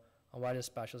reprisal and why the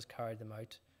Specials carried them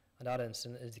out. And that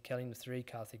incident is the killing of 3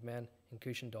 Catholic men in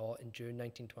Cushendall in June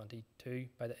 1922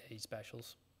 by the A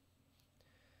Specials.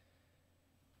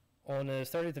 On the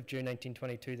 30th of June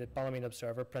 1922, the Ballymena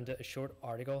Observer printed a short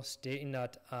article stating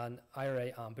that an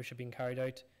IRA ambush had been carried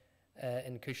out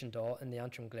in Cushendall in the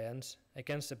Antrim Glens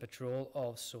against a patrol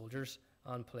of soldiers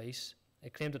and police.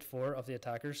 It claimed that 4 of the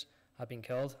attackers had been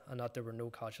killed and that there were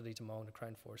no casualties among the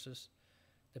Crown forces.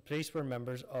 The police were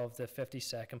members of the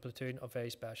 52nd Platoon of A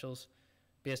Specials,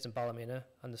 based in Ballymena,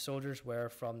 and the soldiers were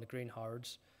from the Green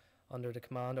Hordes under the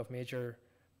command of Major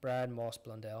Brian Moss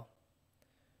Blundell.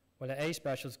 When the A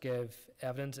Specials gave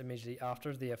evidence immediately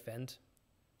after the event,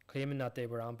 claiming that they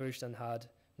were ambushed and had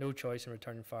no choice in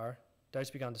returning fire, doubts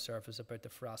began to surface about the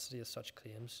veracity of such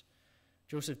claims.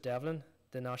 Joseph Devlin,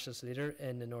 the nationalist leader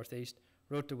in the northeast,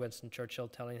 wrote to Winston Churchill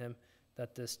telling him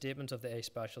that the statements of the A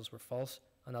Specials were false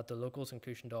and that the locals in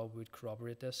Cushendall would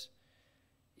corroborate this.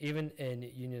 Even in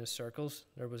Unionist circles,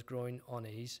 there was growing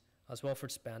unease, as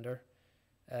Wilfred Spender,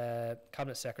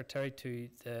 Cabinet Secretary to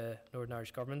the Northern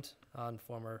Irish Government and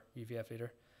former UVF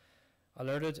leader,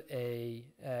 alerted a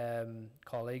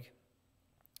colleague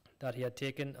that he had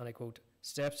taken, and I quote,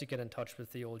 steps to get in touch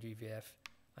with the old UVF,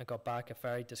 and got back a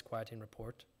very disquieting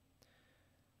report.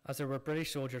 As there were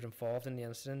British soldiers involved in the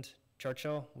incident,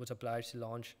 Churchill was obliged to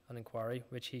launch an inquiry,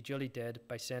 which he duly did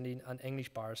by sending an English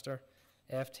barrister,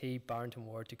 F.T. Barrington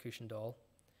Ward, to Cushendall.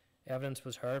 Evidence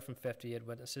was heard from 58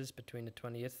 witnesses between the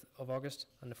 20th of August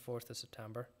and the 4th of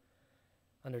September,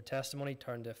 and their testimony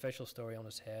turned the official story on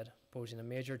its head, posing a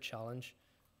major challenge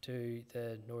to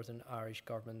the Northern Irish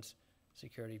Government's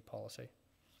security policy.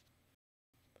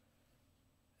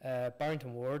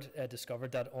 Barrington Ward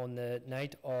discovered that on the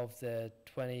night of the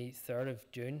 23rd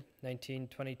of June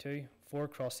 1922, 4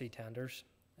 cross-sea tenders,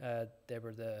 they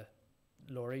were the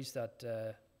lorries that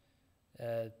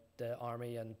the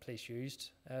army and police used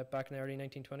back in the early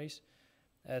 1920s,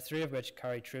 3 of which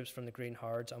carried troops from the Green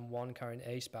Hordes and 1 carrying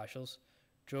A Specials,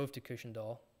 drove to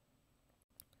Cushendall.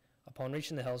 Upon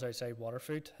reaching the hills outside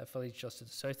Waterfoot, a village just to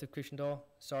the south of Cushendall,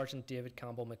 Sergeant David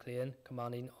Campbell McLean,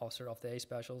 commanding officer of the A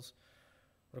Specials,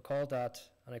 recalled that,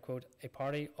 and I quote, a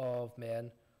party of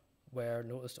men were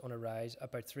noticed on a rise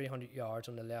about 300 yards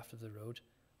on the left of the road.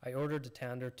 I ordered the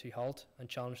tender to halt and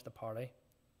challenged the party.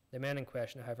 The men in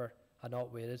question, however, had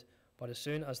not waited, but as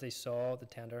soon as they saw the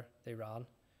tender, they ran.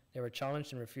 They were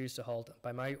challenged and refused to halt.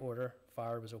 By my order,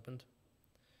 fire was opened.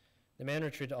 The men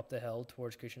retreated up the hill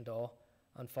towards Cushendall,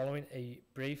 and following a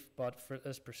brief but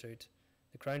fruitless pursuit,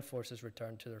 the Crown forces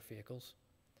returned to their vehicles.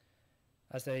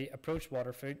 As they approached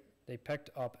Waterfoot, they picked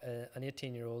up an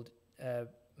 18-year-old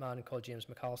man called James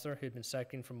McAllister, who had been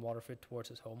cycling from Waterfoot towards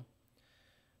his home.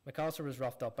 McAllister was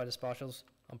roughed up by the Specials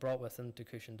and brought with him to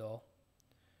Cushendall.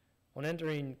 On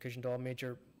entering Cushendall,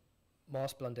 Major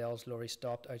Moss Blundell's lorry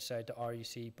stopped outside the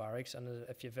RUC barracks, and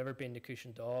if you've ever been to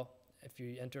Cushendall, if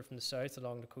you enter from the south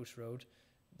along the coast road,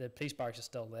 the police barracks is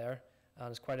still there, and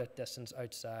it's quite a distance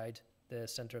outside the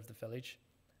centre of the village.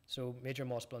 So Major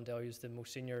Moss Blundell, who's the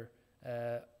most senior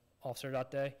officer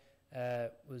that day,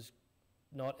 was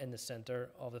not in the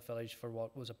centre of the village for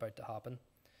what was about to happen.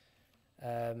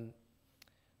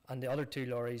 And the other 2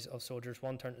 lorries of soldiers,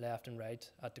 one turned left and right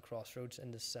at the crossroads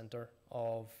in the centre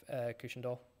of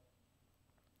Cushendall.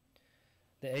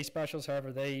 The A Specials,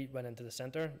 however, they went into the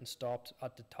centre and stopped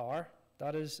at the tower,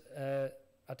 that is,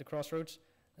 at the crossroads,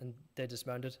 and they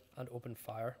dismounted and opened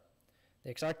fire.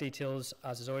 The exact details,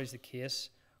 as is always the case,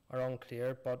 are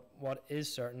unclear, but what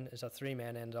is certain is that 3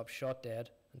 men ended up shot dead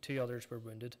and 2 others were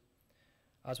wounded.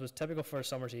 As was typical for a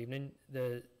summer's evening,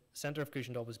 the centre of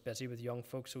Cushendall was busy with young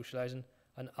folk socialising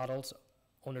and adults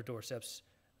on their doorsteps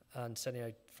and sitting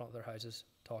out front of their houses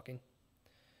talking.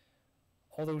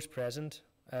 All those present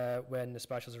when the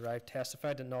Specials arrived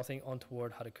testified that nothing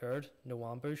untoward had occurred, no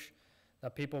ambush,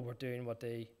 that people were doing what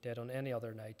they did on any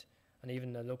other night, and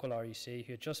even the local RUC,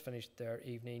 who had just finished their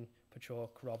evening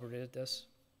patrol, corroborated this.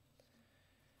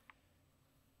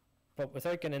 But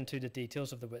without getting into the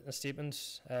details of the witness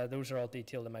statements, those are all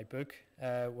detailed in my book,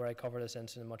 where I cover this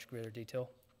incident in much greater detail.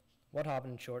 What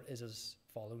happened in short is as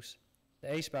follows.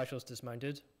 The A Specials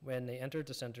dismounted when they entered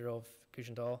the centre of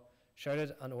Cushendall,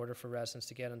 shouted an order for residents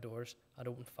to get indoors and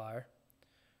opened fire.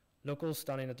 Locals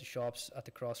standing at the shops at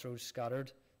the crossroads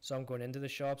scattered, some going into the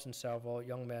shops and several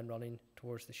young men running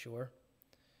towards the shore.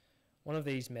 One of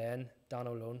these men, Dan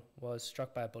O'Lone, was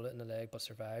struck by a bullet in the leg but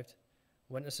survived.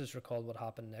 Witnesses recalled what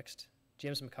happened next.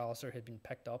 James McAllister had been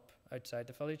picked up outside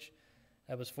the village.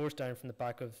 It was forced down from the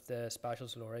back of the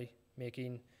Specials lorry,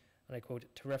 making, and I quote,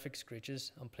 terrific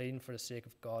screeches and pleading for the sake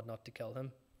of God not to kill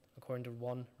him, according to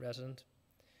one resident.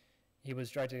 He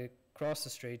was dragged across the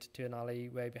street to an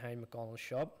alleyway behind McDonald's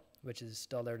shop, which is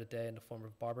still there today in the form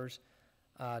of Barber's,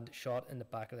 and shot in the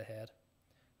back of the head.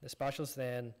 The Specials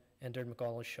then entered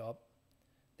McDonald's shop.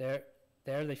 There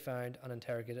they found and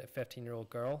interrogated a 15-year-old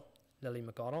girl, Lily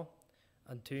McGonnell,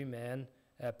 and 2 men,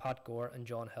 Pat Gore and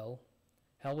John Hill.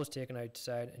 Hill was taken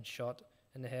outside and shot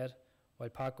in the head, while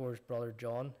Pat Gore's brother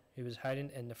John, who was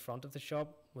hiding in the front of the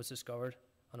shop, was discovered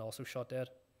and also shot dead.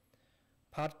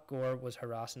 Pat Gore was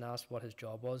harassed and asked what his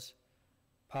job was.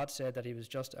 Pat said that he was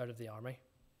just out of the army,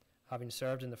 having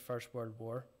served in the First World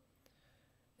War.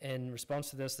 In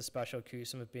response to this, the Special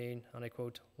accused him of being, and I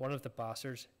quote, one of the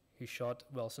bastards who shot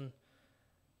Wilson,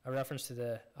 a reference to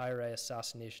the IRA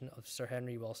assassination of Sir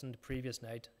Henry Wilson the previous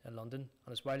night in London,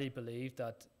 and it's widely believed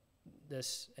that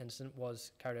this incident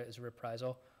was carried out as a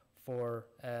reprisal for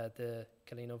the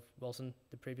killing of Wilson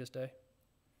the previous day.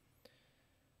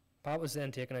 Pat was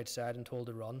then taken outside and told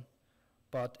to run,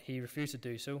 but he refused to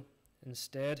do so.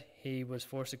 Instead, he was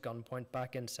forced at gunpoint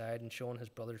back inside and shown his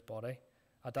brother's body,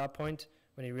 At that point,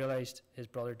 when he realised his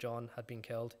brother John had been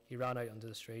killed, he ran out onto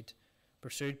the street,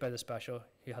 pursued by the special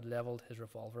who had levelled his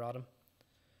revolver at him.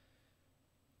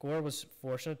 Gore was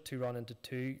fortunate to run into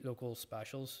two local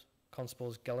specials,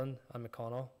 Constables Gillen and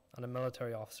McConnell, and a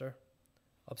military officer.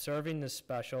 Observing the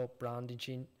special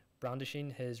brandishing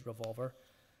his revolver,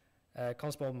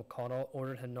 Constable McConnell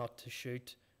ordered him not to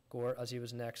shoot Gore as he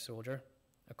was an ex-soldier.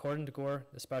 According to Gore,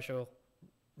 the special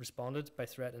responded by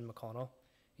threatening McConnell.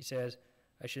 He said,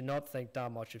 "I should not think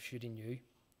that much of shooting you."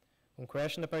 When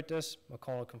questioned about this,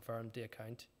 McConnell confirmed the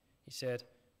account. He said,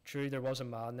 "True, there was a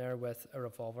man there with a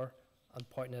revolver," and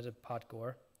pointing it at Pat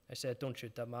Gore. I said, "Don't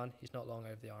shoot that man, he's not long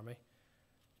out of the army."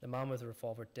 The man with the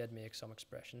revolver did make some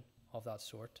expression of that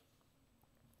sort.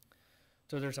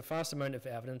 So there's a vast amount of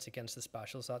evidence against the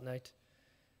specials that night.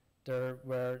 There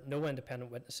were no independent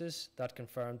witnesses that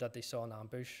confirmed that they saw an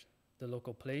ambush. The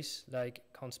local police,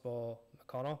 like Constable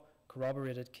McConnell,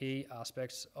 corroborated key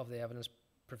aspects of the evidence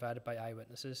provided by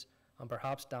eyewitnesses, and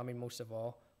perhaps damning most of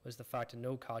all was the fact that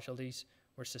no casualties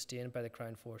were sustained by the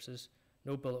Crown forces,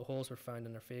 no bullet holes were found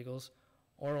in their vehicles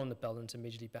or on the buildings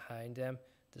immediately behind them,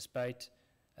 despite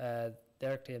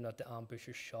their claim that the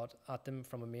ambushers shot at them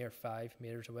from a mere 5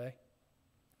 metres away.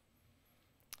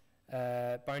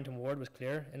 Barrington Ward was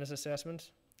clear in his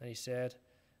assessment, and he said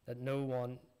that no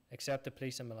one except the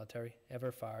police and military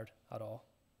ever fired at all.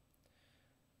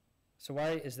 So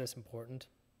why is this important?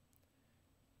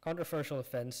 Controversial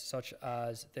events such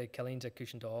as the killings at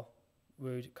Cushendall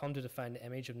would come to define the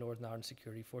image of Northern Ireland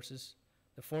security forces.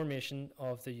 The formation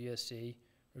of the USC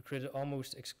recruited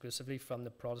almost exclusively from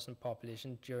the Protestant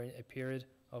population during a period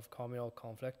of communal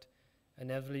conflict,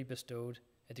 inevitably bestowed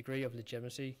a degree of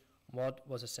legitimacy on what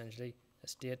was essentially a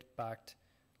state-backed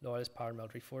loyalist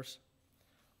paramilitary force.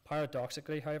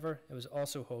 Paradoxically, however, it was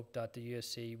also hoped that the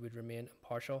USC would remain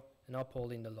impartial in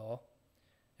upholding the law.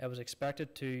 It was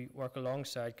expected to work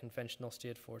alongside conventional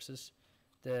state forces,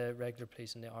 the regular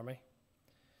police and the army,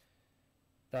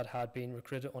 that had been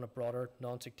recruited on a broader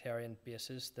non-sectarian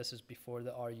basis. This is before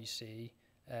the RUC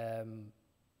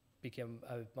became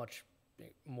a much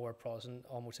more Protestant,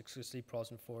 almost exclusively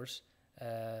Protestant force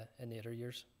in later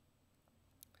years.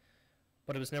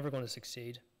 But it was never going to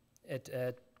succeed. It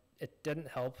didn't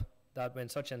help that when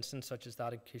such incidents such as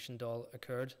that at Cushendall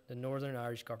occurred, the Northern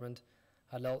Irish government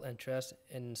had little interest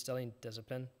in instilling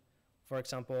discipline. For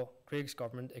example, Craig's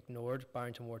government ignored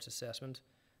Barrington Ward's assessment,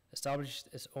 established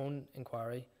its own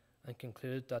inquiry, and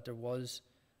concluded that there was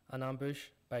an ambush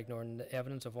by ignoring the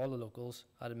evidence of all the locals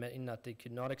and admitting that they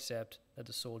could not accept that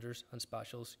the soldiers and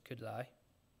specials could lie.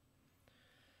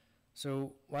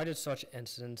 So why did such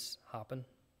incidents happen?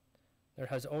 There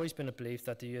has always been a belief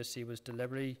that the USC was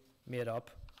deliberately made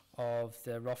up of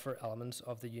the rougher elements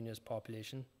of the unionist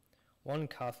population. One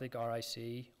Catholic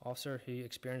RIC officer who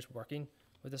experienced working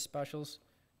with the specials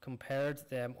compared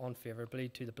them unfavourably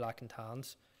to the Black and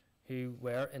Tans, who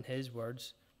were, in his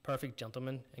words, perfect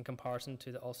gentlemen in comparison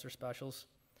to the Ulster specials.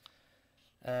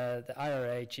 The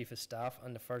IRA Chief of Staff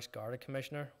and the First Garda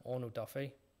Commissioner, Owen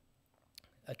O'Duffy,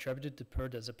 attributed the poor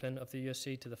discipline of the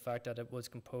USC to the fact that it was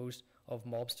composed of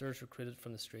mobsters recruited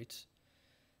from the streets.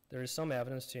 There is some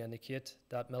evidence to indicate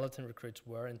that militant recruits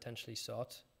were intentionally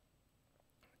sought.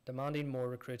 Demanding more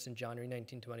recruits in January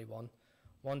 1921,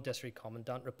 one district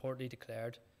commandant reportedly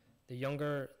declared, "The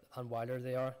younger and wilder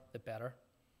they are, the better."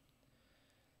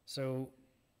 So,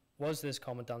 was this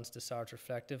commandant's discharge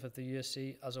reflective of the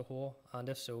USC as a whole, and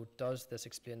if so, does this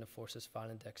explain the force's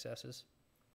violent excesses?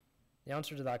 The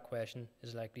answer to that question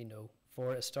is likely no.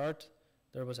 For a start,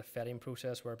 there was a vetting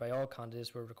process whereby all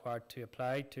candidates were required to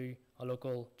apply to a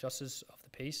local justice of the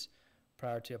peace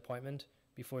prior to appointment,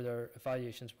 before their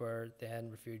evaluations were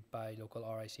then reviewed by local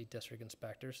RIC district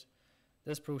inspectors.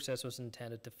 This process was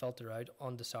intended to filter out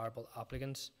undesirable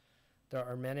applicants. There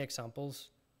are many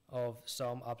examples of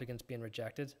some applicants being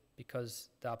rejected because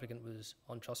the applicant was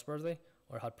untrustworthy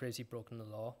or had previously broken the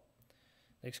law.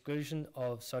 The exclusion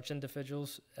of such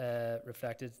individuals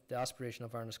reflected the aspiration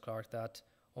of Ernest Clark that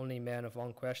only men of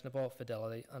unquestionable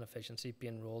fidelity and efficiency be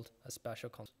enrolled as special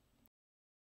constables.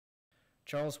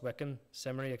 Charles Wickham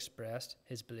similarly expressed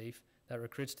his belief that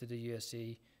recruits to the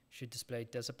USC should display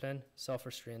discipline,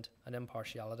 self-restraint and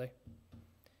impartiality.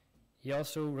 He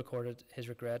also recorded his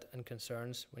regret and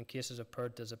concerns when cases of poor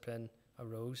discipline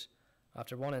arose.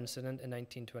 After one incident in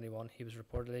 1921, he was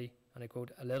reportedly, and I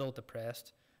quote, "a little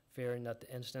depressed, fearing that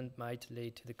the incident might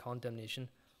lead to the condemnation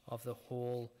of the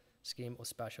whole scheme of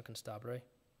special constabulary."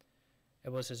 It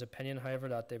was his opinion, however,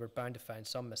 that they were bound to find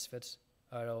some misfits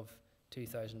out of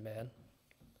 2,000 men.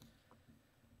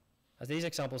 As these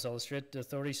examples illustrate, the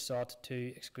authorities sought to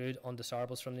exclude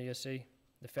undesirables from the USC.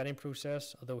 The vetting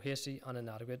process, although hasty and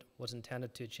inadequate, was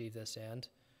intended to achieve this end.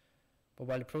 But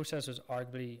while the process was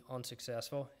arguably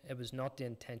unsuccessful, it was not the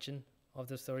intention of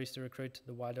the authorities to recruit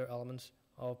the wilder elements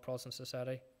of Protestant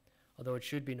society, although it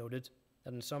should be noted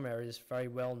that in some areas very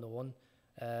well known,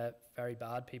 very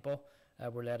bad people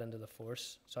were led into the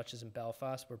force, such as in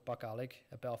Belfast, where Buck Alec,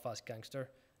 a Belfast gangster,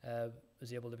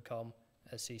 was able to become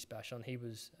a sea special, and he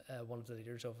was one of the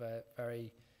leaders of a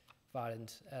very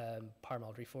violent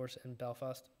paramilitary force in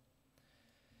Belfast.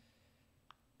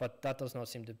 But that does not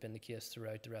seem to have been the case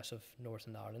throughout the rest of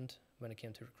Northern Ireland when it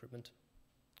came to recruitment.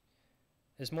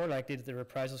 It is more likely that the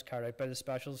reprisals carried out by the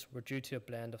specials were due to a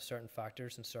blend of certain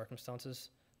factors and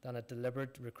circumstances than a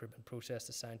deliberate recruitment process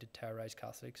designed to terrorise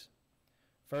Catholics.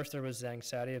 First, there was the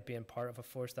anxiety of being part of a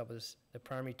force that was the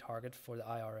primary target for the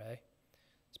IRA.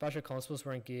 Special constables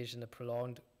were engaged in a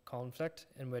prolonged conflict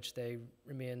in which they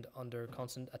remained under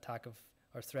constant attack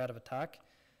or threat of attack,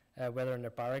 whether in their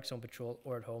barracks, on patrol,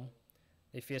 or at home.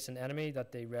 They faced an enemy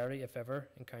that they rarely, if ever,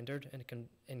 encountered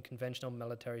in conventional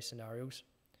military scenarios.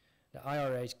 The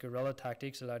IRA's guerrilla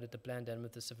tactics allowed it to blend in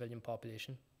with the civilian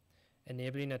population,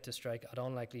 enabling it to strike at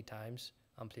unlikely times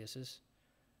and places.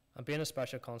 And being a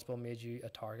special constable made you a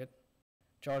target.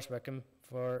 George Wickham,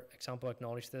 for example,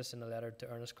 acknowledged this in a letter to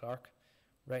Ernest Clark,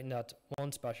 writing that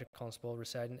one special constable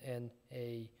residing in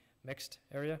a mixed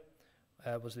area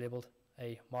was labelled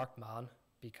a marked man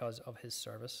because of his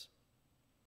service.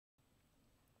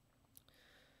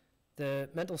 The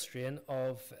mental strain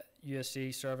of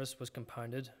USC service was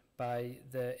compounded by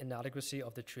the inadequacy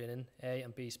of the training A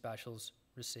and B specials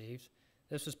received.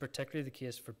 This was particularly the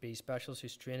case for B specials,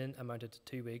 whose training amounted to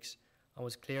 2 weeks and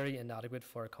was clearly inadequate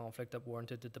for a conflict that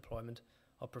warranted the deployment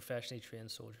of professionally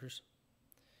trained soldiers.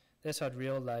 This had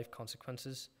real-life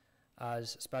consequences,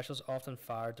 as specials often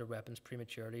fired their weapons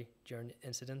prematurely during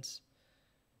incidents.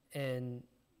 In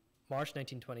March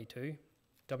 1922,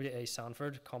 W.A.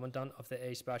 Sanford, commandant of the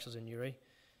A Specials in Newry,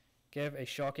 gave a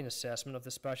shocking assessment of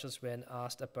the specials when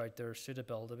asked about their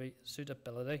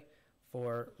suitability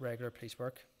for regular police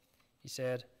work. He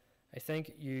said, "I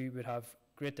think you would have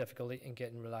great difficulty in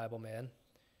getting reliable men.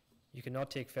 You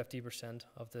cannot take 50%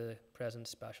 of the present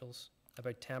specials.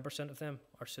 About 10% of them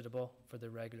are suitable for the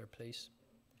regular police."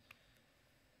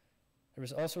 There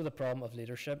was also the problem of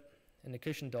leadership. In the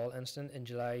Cushendall incident in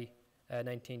July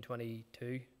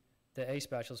 1922, the A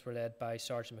Specials were led by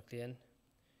Sergeant McLean.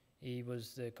 He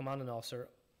was the commanding officer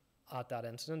at that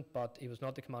incident, but he was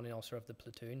not the commanding officer of the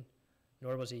platoon,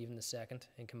 nor was he even the second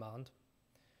in command.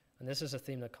 And this is a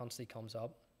theme that constantly comes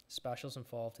up: specials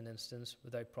involved in incidents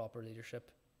without proper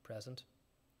leadership present.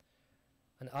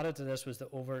 And added to this was the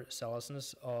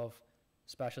overzealousness of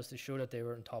specials to show that they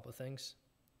were on top of things.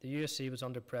 The USC was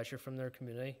under pressure from their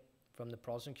community, from the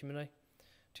Protestant community,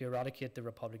 to eradicate the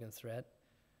Republican threat.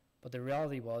 But the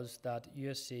reality was that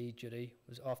USC duty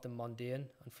was often mundane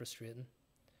and frustrating.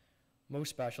 Most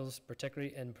specials,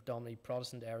 particularly in predominantly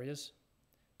Protestant areas,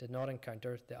 did not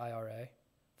encounter the IRA.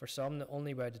 For some, the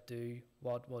only way to do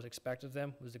what was expected of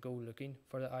them was to go looking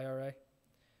for the IRA.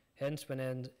 Hence,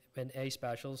 when A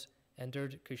Specials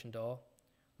entered Cushendall,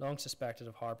 long suspected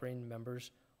of harbouring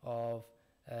members of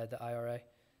the IRA,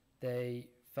 they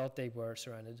felt they were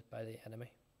surrounded by the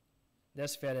enemy.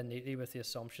 This fed in neatly with the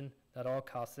assumption that all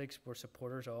Catholics were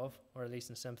supporters of, or at least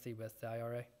in sympathy with, the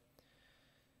IRA.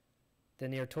 The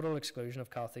near total exclusion of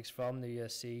Catholics from the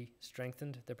USC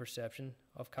strengthened the perception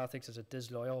of Catholics as a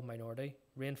disloyal minority,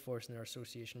 reinforcing their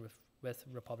association with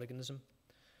republicanism.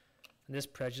 And this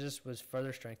prejudice was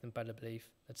further strengthened by the belief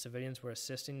that civilians were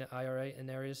assisting the IRA in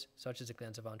areas such as the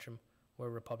Glens of Antrim, where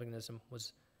republicanism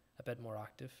was a bit more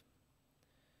active.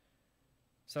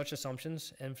 Such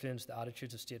assumptions influenced the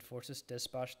attitudes of state forces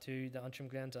dispatched to the Antrim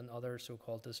Glens and other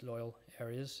so-called disloyal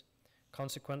areas.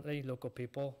 Consequently, local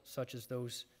people, such as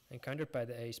those encountered by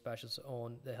the A Specials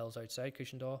on the hills outside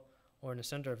Cushendall or in the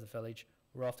centre of the village,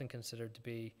 were often considered to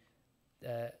be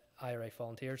IRA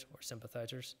volunteers or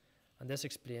sympathisers, and this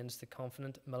explains the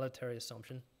confident military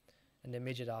assumption in the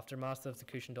immediate aftermath of the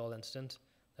Cushendall incident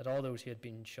that all those who had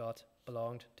been shot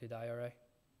belonged to the IRA.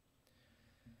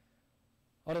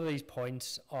 All of these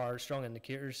points are strong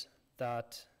indicators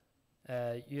that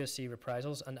USC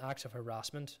reprisals and acts of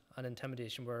harassment and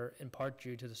intimidation were in part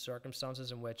due to the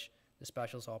circumstances in which the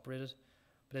specials operated,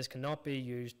 but this cannot be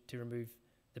used to remove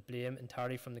the blame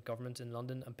entirely from the governments in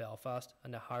London and Belfast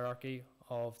and the hierarchy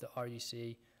of the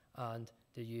RUC and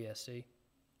the USC.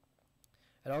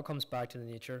 It all comes back to the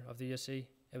nature of the USC.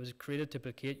 It was created to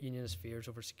placate unionist fears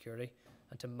over security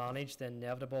and to manage the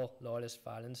inevitable loyalist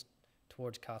violence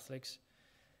towards Catholics.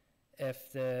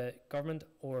 If the government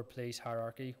or police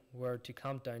hierarchy were to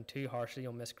clamp down too harshly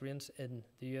on miscreants in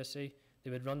the USC,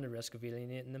 they would run the risk of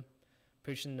alienating them,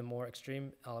 pushing the more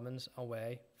extreme elements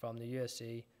away from the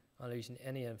USC and losing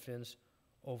any influence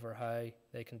over how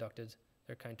they conducted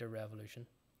their counter-revolution.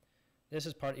 This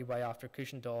is partly why after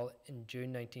Cushendall in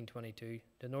June 1922,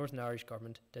 the Northern Irish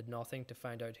government did nothing to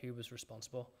find out who was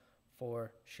responsible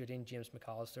for shooting James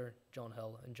McAllister, John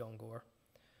Hill and John Gore.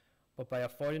 But by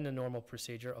avoiding the normal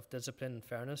procedure of discipline and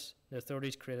fairness, the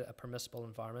authorities created a permissible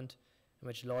environment in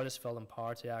which loyalists felt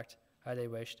empowered to act how they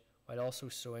wished, while also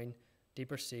sowing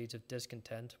deeper seeds of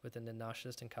discontent within the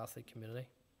nationalist and Catholic community.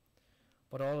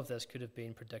 But all of this could have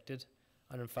been predicted,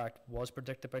 and in fact was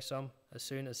predicted by some, as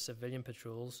soon as civilian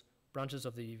patrols, branches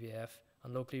of the UVF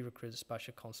and locally recruited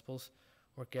special constables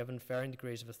were given varying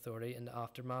degrees of authority in the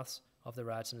aftermaths of the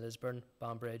riots in Lisburn,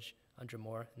 Banbridge and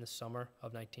Dromore in the summer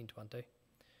of 1920.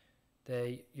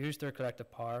 They used their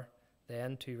collective power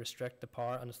then to restrict the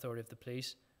power and authority of the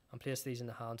police and place these in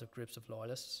the hands of groups of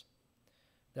loyalists.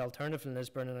 The alternative in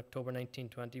Lisburn in October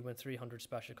 1920, when 300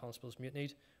 special constables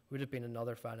mutinied, would have been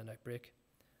another violent outbreak,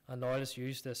 and loyalists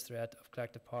used this threat of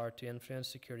collective power to influence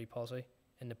security policy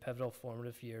in the pivotal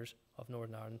formative years of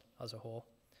Northern Ireland as a whole.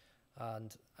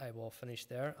 And I will finish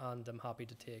there, and I'm happy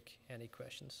to take any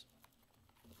questions.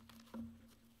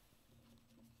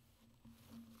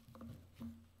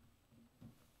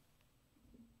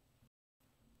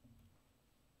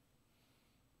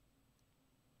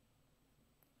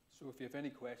 So if you have any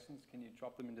questions, can you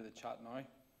drop them into the chat now?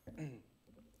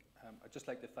 I'd just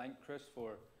like to thank Chris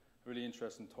for a really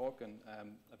interesting talk, and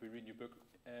I've been reading your book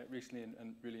recently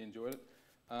and really enjoyed it.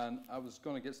 And I was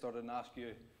going to get started and ask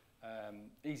you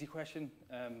easy question.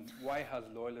 Why has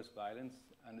loyalist violence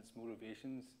and its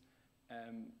motivations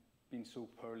been so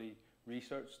poorly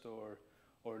researched or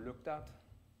looked at?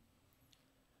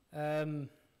 I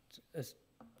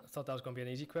thought that was going to be an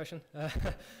easy question.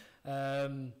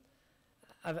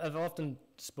 I've often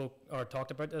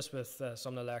talked about this with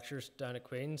some of the lecturers down at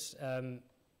Queen's.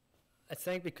 I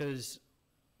think because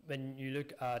when you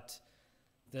look at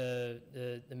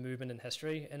the movement in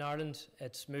history in Ireland,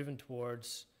 it's moving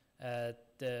towards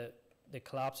the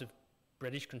collapse of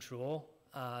British control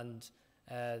and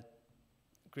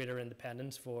greater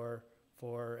independence for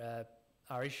the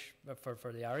Irish.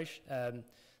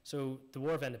 So the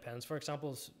War of Independence, for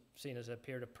example, is seen as a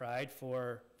period of pride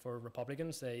for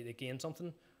Republicans. They gained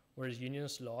something, whereas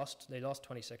Unionists lost. They lost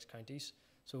 26 counties.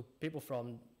 So people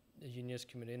from the Unionist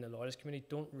community and the Loyalist community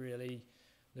don't really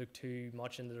look too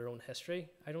much into their own history,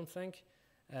 I don't think.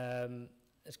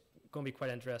 It's going to be quite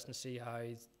interesting to see how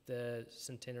the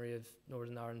centenary of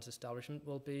Northern Ireland's establishment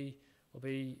will be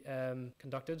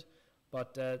conducted.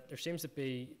 But there seems to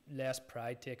be less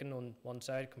pride taken on one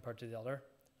side compared to the other.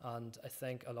 And I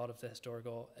think a lot of the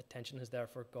historical attention has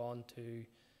therefore gone to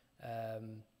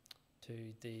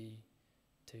the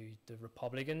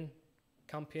Republican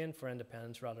campaign for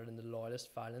independence rather than the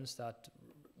Loyalist violence that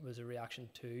was a reaction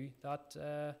to that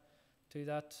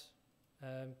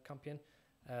campaign.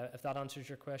 If that answers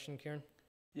your question, Kieran.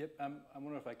 Yep. I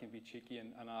wonder if I can be cheeky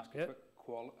and ask a quick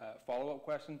follow-up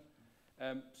question.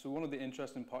 So one of the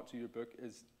interesting parts of your book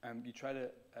is you try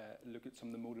to look at some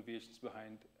of the motivations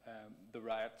behind the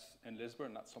riots in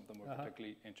Lisburn. That's something we're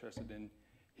particularly interested in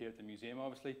here at the museum,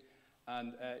 obviously.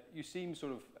 And you seem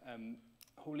sort of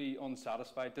wholly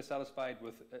dissatisfied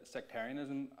with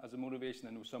sectarianism as a motivation.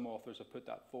 I know some authors have put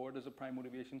that forward as a prime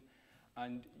motivation.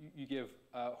 And you give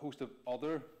a host of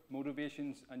other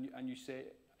motivations, and you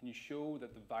show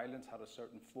that the violence had a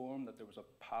certain form, that there was a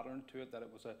pattern to it, that it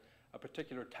was a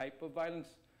particular type of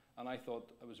violence. And I thought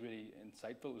it was really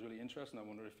insightful, it was really interesting. I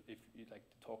wonder if you'd like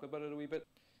to talk about it a wee bit.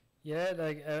 Yeah,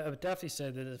 I would definitely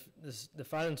say that the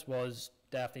violence was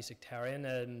definitely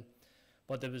sectarian,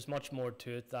 but there was much more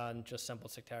to it than just simple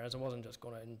sectarianism. It wasn't just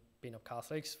going out and beating up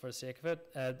Catholics for the sake of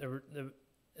it.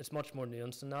 It's much more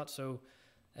nuanced than that. So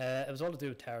it was all to do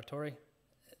with territory.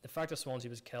 The fact that Swansea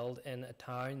was killed in a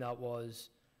town that was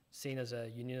seen as a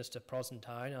Unionist, a Protestant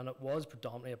town, and it was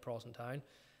predominantly a Protestant town,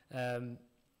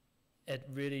 it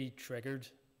really triggered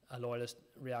a Loyalist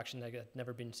reaction like it had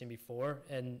never been seen before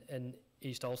in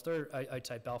East Ulster,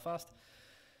 outside Belfast.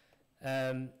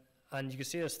 And you could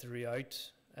see this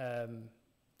throughout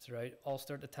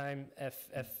Ulster at the time.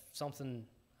 If something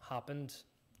happened,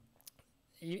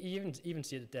 you even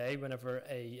see it today whenever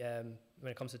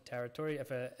when it comes to territory,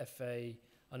 if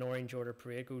an Orange Order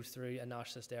parade goes through a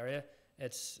nationalist area,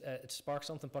 it sparks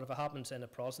something. But if it happens in a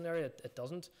Protestant area, it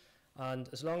doesn't. And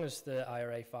as long as the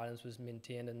IRA violence was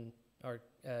maintained or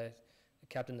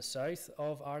kept in the south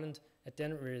of Ireland, it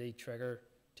didn't really trigger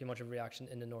too much of a reaction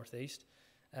in the northeast.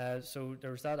 So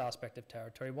there was that aspect of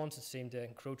territory. Once it seemed to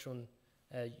encroach on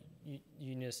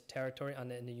Unionist territory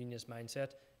and in the Unionist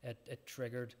mindset, it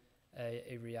triggered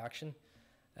a reaction.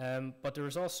 But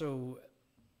there's also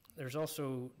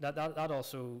that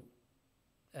also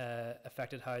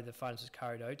affected how the violence was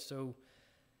carried out. So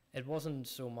it wasn't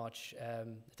so much,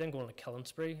 it didn't go on a killing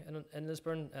spree in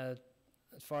Lisburn.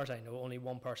 As far as I know, only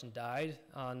one person died,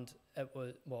 and it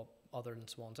was, well, other than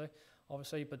Swansea,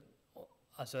 obviously, but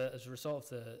as a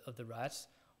result of the riots,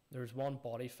 there was one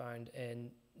body found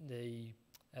in the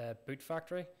boot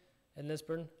factory in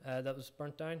Lisburn that was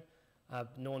burnt down.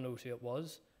 No one knows who it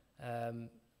was,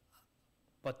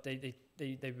 but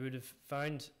they would have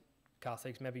found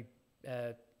Catholics, maybe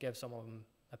give some of them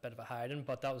a bit of a hiding,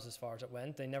 but that was as far as it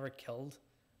went. They never killed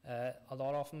a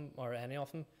lot of them, or any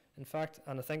of them, in fact,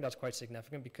 and I think that's quite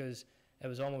significant because it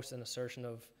was almost an assertion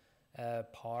of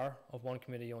power of one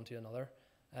community onto another.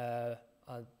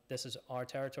 This is our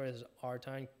territory, this is our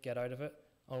town, get out of it.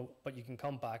 Oh, but you can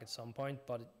come back at some point,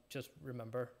 but just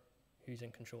remember who's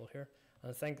in control here.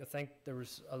 And I think there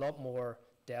was a lot more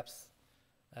depth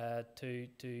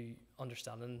to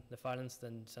understanding the violence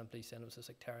than simply saying it was a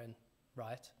sectarian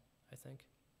riot, I think.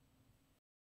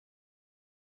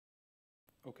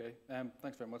 Okay,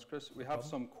 thanks very much, Chris. We have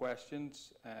some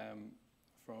questions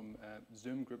from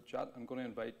Zoom group chat. I'm going to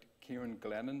invite Kieran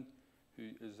Glennon, who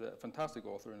is a fantastic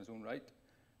author in his own right,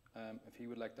 if he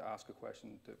would like to ask a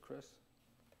question to Chris.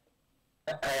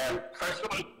 First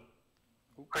of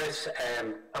all, Chris,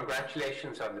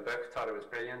 congratulations on the book. Thought it was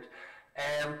brilliant.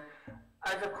 I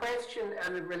have a question,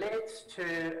 and it relates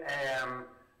to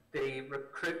the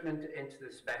recruitment into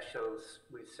the specials,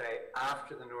 we say,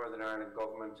 after the Northern Ireland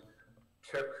government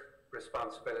took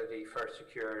responsibility for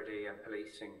security and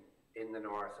policing in the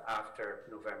north after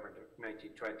November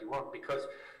 1921, because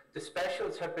the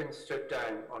specials have been stood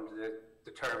down under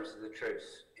the terms of the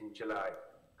truce in July.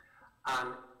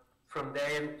 And from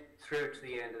then through to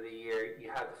the end of the year, you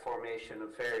had the formation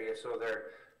of various other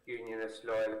unionist,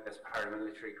 loyalist,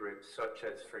 paramilitary groups, such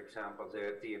as, for example,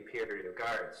 the Imperial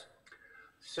Guards.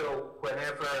 So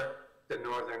whenever the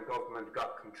Northern government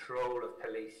got control of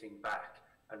policing back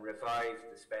and revived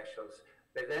the specials,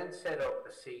 they then set up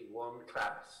a C1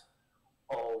 class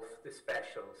of the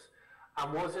specials.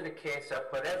 And was it a case of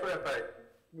whatever about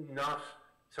not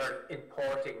sort of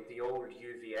importing the old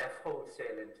UVF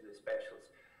wholesale into the specials,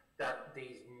 that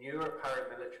these newer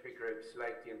paramilitary groups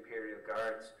like the Imperial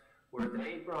Guards, were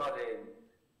they brought in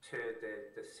to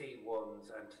the C1s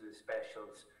and to the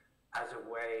specials as a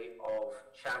way of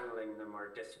channeling them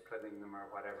or disciplining them or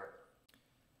whatever?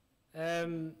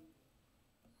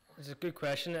 It's a good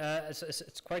question.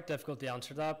 It's quite difficult to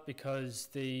answer that because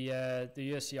the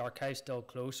USC archive is still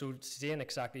closed, so seeing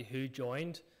exactly who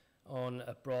joined on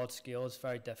a broad scale is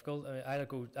very difficult. I mean, I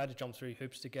had to jump through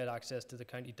hoops to get access to the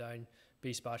County Down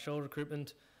B Special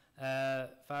recruitment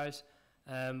files,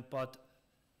 but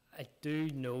I do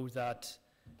know that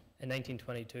in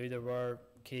 1922 there were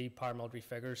key paramilitary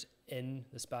figures in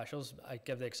the specials. I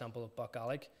give the example of Buck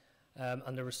Alec,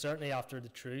 and there was certainly after the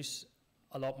truce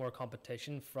a lot more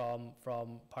competition from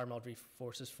paramilitary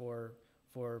forces for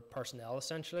personnel,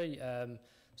 essentially.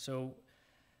 So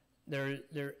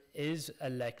there is a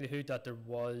likelihood that there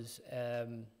was a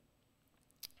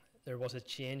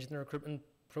change in the recruitment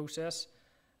process,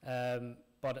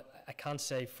 but I can't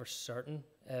say for certain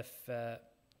if the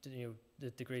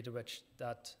degree to which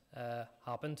that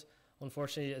happened.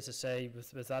 Unfortunately, as I say,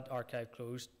 with that archive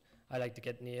closed, I like to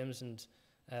get names and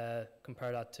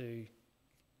compare that to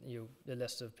the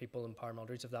list of people in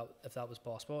paramilitaries, if that was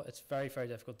possible. It's very, very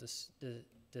difficult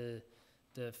to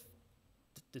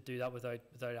do that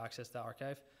without access to the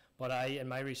archive. But in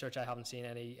my research, I haven't seen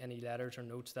any letters or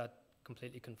notes that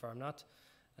completely confirm that.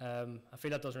 I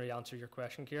feel that doesn't really answer your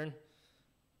question, Kieran.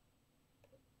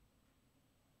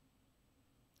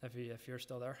 If you're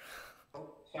still there.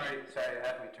 Oh, sorry, I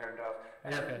had me turned off.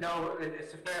 Okay. No,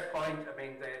 it's a fair point. I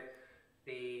mean,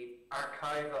 the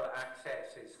archival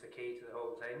access is the key to the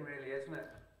whole thing, really, isn't it?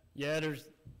 Yeah,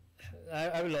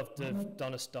 I would love to have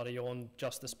done a study on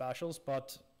just the specials,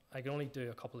 but I can only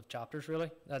do a couple of chapters, really.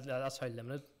 That's how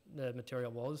limited the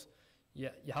material was. You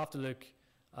have to look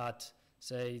at,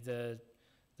 say,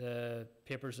 the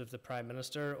papers of the Prime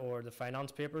Minister or the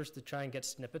finance papers to try and get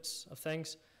snippets of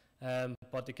things.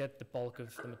 But to get the bulk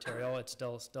of the material, it's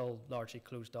still largely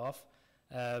closed off.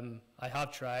 I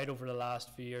have tried over the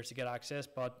last few years to get access,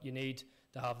 but you need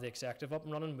to have the executive up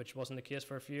and running, which wasn't the case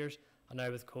for a few years. And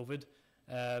now with COVID,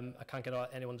 I can't get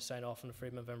anyone to sign off on the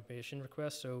Freedom of Information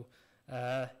request. So,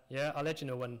 yeah, I'll let you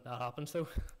know when that happens, though.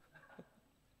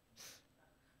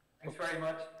 Thanks very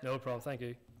much. No problem, thank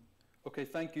you. Okay,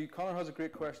 thank you. Connor has a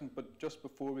great question, but just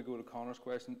before we go to Connor's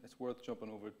question, it's worth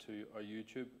jumping over to our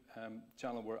YouTube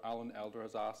channel where Alan Elder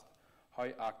has asked, how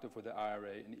active were the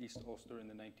IRA in East Ulster in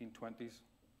the 1920s?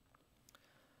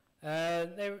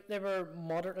 They were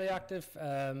moderately active.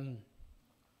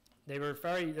 They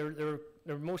were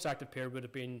their most active period would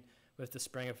have been with the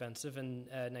Spring Offensive in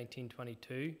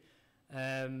 1922.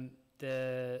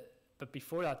 But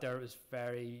before that, there was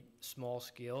very small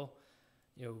scale.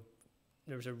 You know,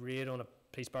 there was a raid on a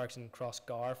police barracks in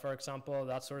Crossgar, for example,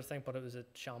 that sort of thing. But it was a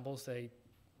shambles. I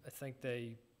think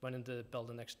they went into the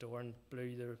building next door and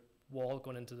blew the wall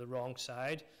going into the wrong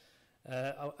side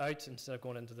out instead of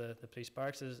going into the police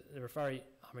barracks. They were very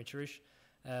amateurish.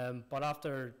 But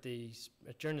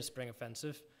during the Spring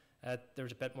Offensive, there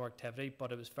was a bit more activity,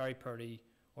 but it was very poorly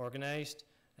organised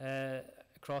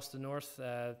across the north.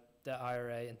 The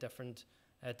IRA and different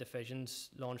divisions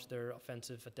launched their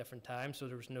offensive at different times, so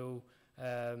there was no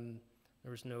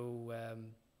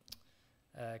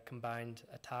combined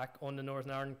attack on the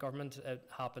Northern Ireland government. It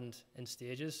happened in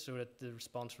stages, so that the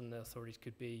response from the authorities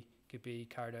could be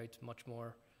carried out much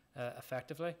more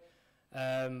effectively.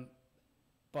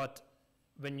 But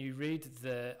when you read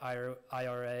the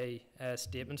IRA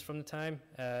statements from the time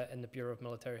in the Bureau of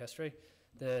Military History,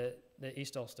 the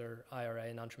East Ulster IRA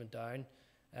in Antrim and Down,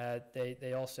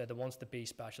 they all said that once the B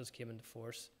specials came into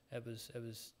force, it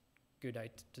was good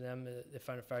out to them. They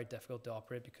found it very difficult to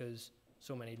operate because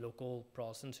so many local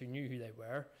Protestants who knew who they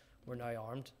were now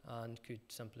armed and could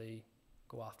simply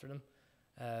go after them.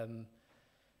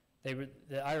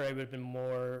 The IRA would have been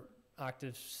more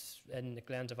active in the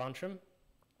Glens of Antrim,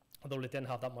 although they didn't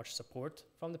have that much support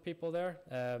from the people there.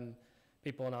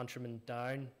 People in Antrim and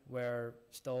Down were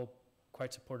still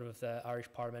quite supportive of the Irish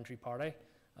Parliamentary Party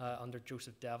under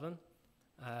Joseph Devlin,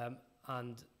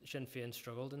 and Sinn Féin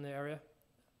struggled in the area.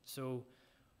 So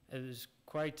it was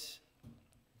quite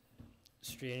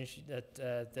strange that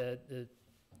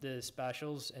the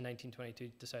specials in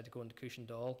 1922 decided to go into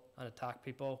Cushendall and attack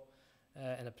people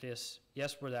in a place,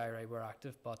 yes, where the IRA were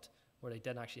active, but where they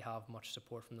didn't actually have much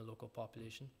support from the local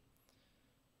population.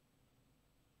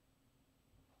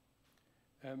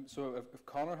 So if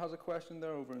Connor has a question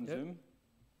there over in Zoom.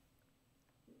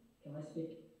 Can I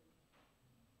speak?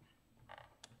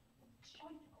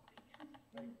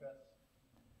 Right, Chris.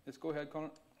 Yes, go ahead, Connor.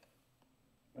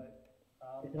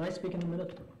 Right. Can I speak in a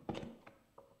minute?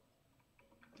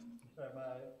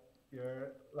 Sorry,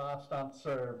 your last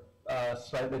answer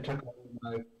slightly took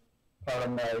away part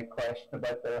of my question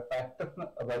about their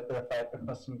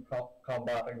effectiveness in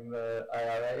combating the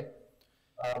IRA.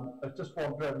 I was just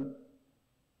wondering,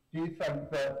 do you think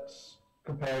that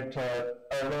compared to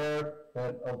earlier,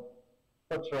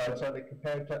 what's your answer,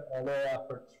 compared to earlier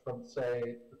efforts from,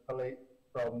 say, the police,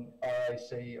 from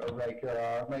RIC or regular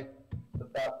army,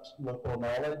 that local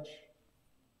knowledge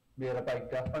made a big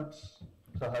difference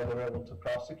to how they were able to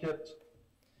prosecute?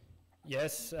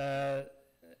 Yes,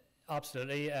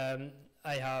 absolutely. I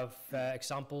have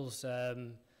examples.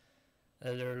 There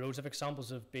are loads of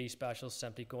examples of B specials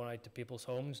simply going out to people's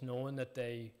homes, knowing that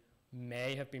they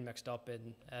may have been mixed up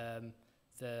in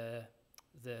the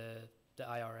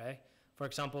IRA. For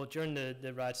example, during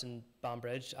the riots in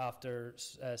Banbridge after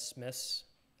Smith's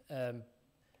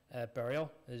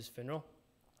burial, his funeral,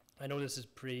 I know this is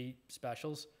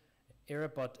pre-specials era,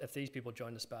 but if these people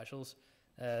joined the specials,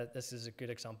 this is a good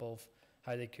example of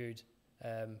how they could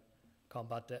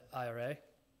combat the IRA.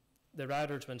 The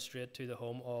rioters went straight to the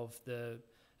home of the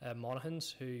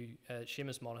Monaghan's, who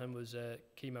Seamus Monaghan was a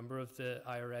key member of the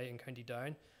IRA in County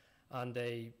Down, and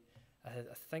I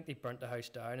think they burnt the house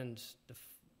down, and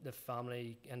the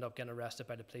family ended up getting arrested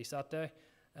by the police that day.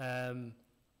 And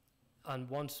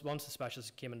once the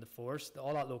specials came into force,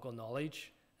 all that local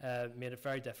knowledge made it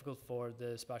very difficult for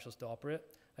the specials to operate.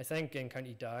 I think in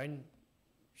County Down,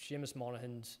 Seamus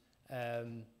Monaghan's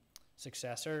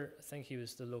successor, I think he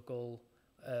was the local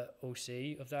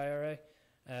OC of the IRA.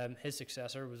 His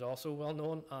successor was also well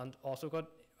known and also got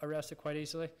arrested quite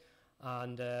easily,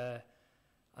 and I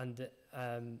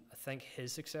think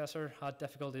his successor had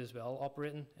difficulty as well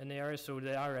operating in the area, so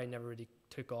the IRA never really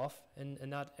took off in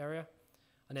that area.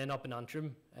 And then up in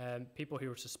Antrim, people who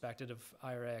were suspected of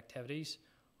IRA activities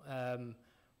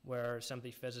were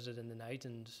simply visited in the night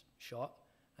and shot.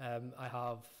 I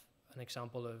have an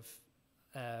example of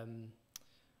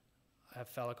a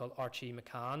fellow called Archie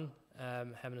McCann.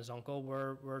 Him and his uncle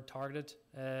were targeted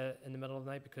in the middle of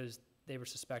the night because they were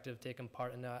suspected of taking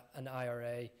part in an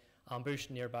IRA ambush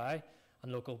nearby,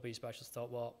 and local B specialists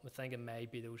thought, well, we think it may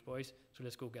be those boys, so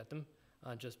let's go get them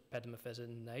and just pay them a visit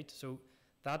in the night. So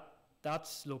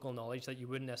that's local knowledge that you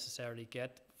wouldn't necessarily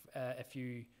get if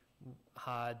you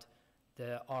had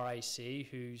the RIC,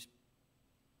 whose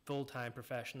full-time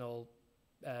professional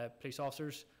police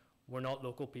officers were not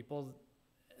local people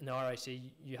in the RIC,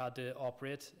 you had to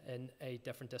operate in a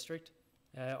different district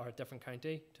or a different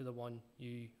county to the one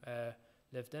you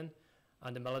lived in.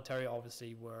 And the military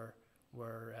obviously were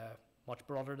much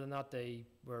broader than that. They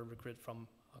were recruited from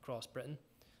across Britain.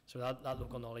 So that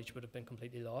local knowledge would have been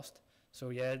completely lost. So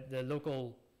yeah, the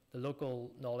local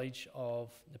knowledge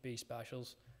of the B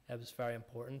specials was very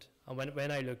important. And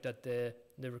when I looked at the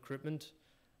recruitment,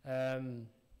 the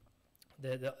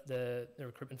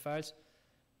recruitment files,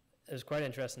 it was quite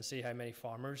interesting to see how many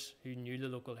farmers who knew the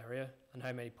local area and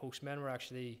how many postmen were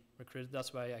actually recruited.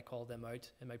 That's why I called them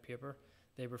out in my paper.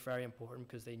 They were very important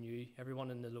because they knew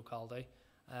everyone in the locality,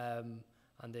 and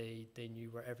they knew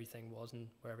where everything was and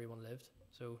where everyone lived.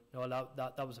 So no,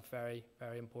 that was a very,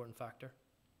 very important factor.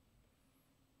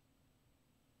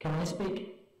 Can I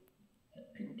speak?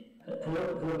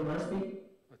 Hello, can I speak?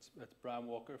 It's Brian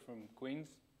Walker from Queen's.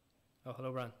 Oh,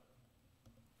 hello, Brian.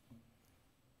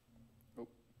 Oh,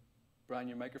 Brian,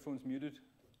 your microphone's muted.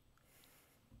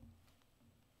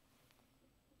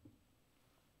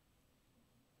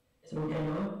 Is it okay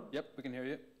now? Yep, we can hear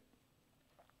you.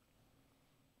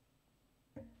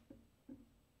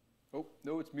 Oh,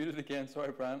 no, it's muted again.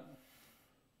 Sorry, Brian.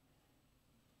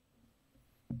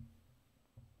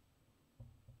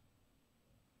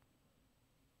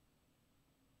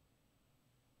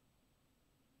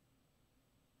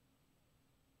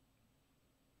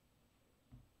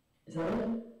 Is that it?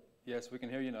 Yes, we can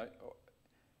hear you now. Oh,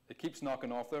 it keeps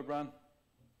knocking off there, Brian.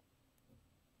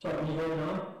 Sorry, can you hear me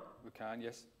now? We can,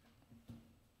 yes.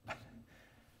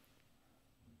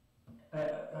 I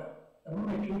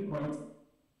want to make 2 points.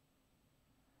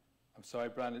 I'm sorry,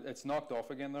 Brian, it's knocked off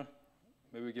again there.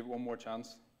 Maybe we give it one more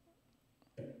chance.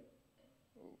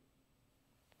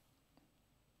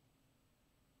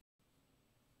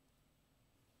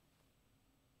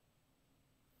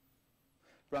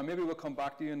 Brian, maybe we'll come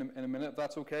back to you in a minute, if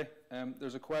that's okay.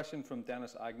 There's a question from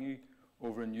Dennis Agnew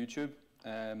over on YouTube.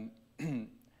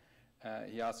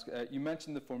 He asks, you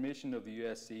mentioned the formation of the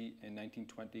USC in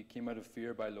 1920 came out of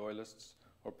fear by loyalists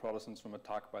or Protestants from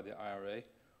attack by the IRA.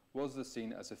 Was this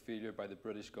seen as a failure by the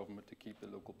British government to keep the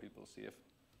local people safe?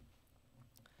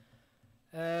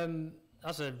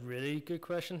 That's a really good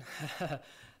question.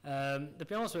 To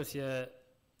be honest with you,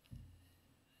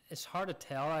 it's hard to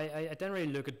tell. I didn't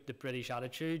really look at the British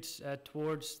attitudes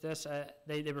towards this.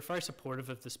 They were very supportive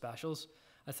of the specials.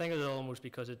 I think it was almost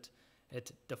because it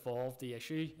devolved the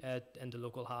issue into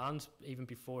local hands even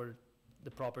before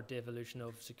the proper devolution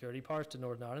of security powers to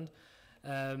Northern Ireland.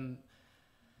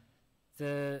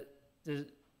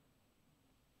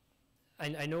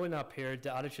 I know in that period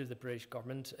the attitude of the British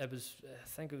government, I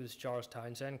think it was Charles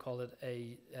Townshend called it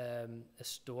a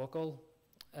stoical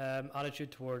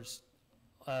attitude towards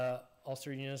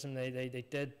Ulster Unionism. They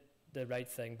did the right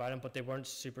thing by them, but they weren't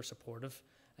super supportive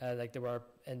like they were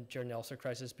during the Ulster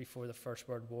crisis before the First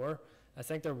World War. I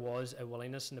think there was a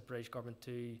willingness in the British government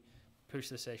to push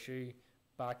this issue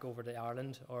back over to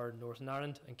Ireland or Northern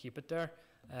Ireland and keep it there,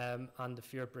 and the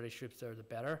fewer British troops there, the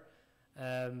better.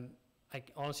 I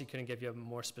honestly couldn't give you a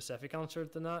more specific answer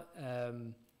than that,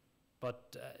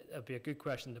 but it'd be a good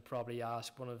question to probably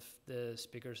ask one of the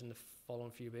speakers in the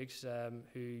following few weeks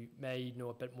who may know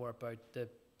a bit more about the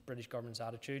British government's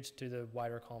attitudes to the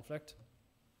wider conflict.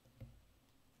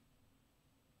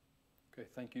 Okay,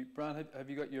 thank you. Brian, have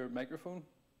you got your microphone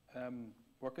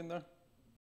working there?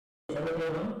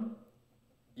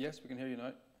 Yes, we can hear you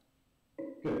now.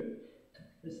 Good.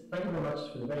 Thank you very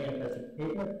much for the very interesting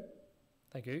paper.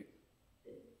 Thank you.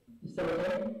 Is that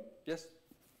okay? Yes.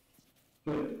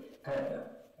 Good.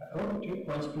 I want 2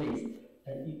 points, please.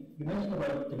 You mentioned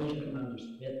about Division Commander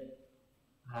Smith,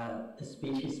 the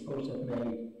speech he's supposed to have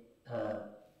made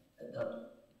that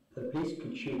the police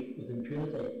could shoot with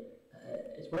impunity.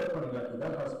 It's worth pointing out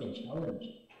that has been challenged.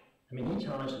 I mean, he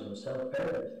challenged it himself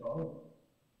very, very strongly.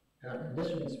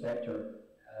 District Inspector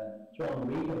John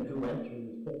Regan, who went through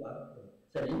his full background,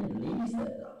 said he didn't believe he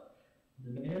said that.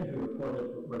 The men who reported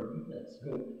were witnesses,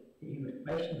 who he would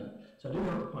question that. So I do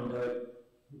have to point out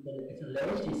that it's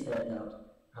alleged he said that,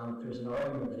 and there's an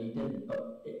argument that he didn't,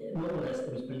 but nonetheless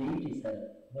it was believed he said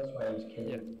it. That's why he was killed.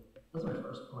 Yeah. That's my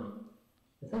first point.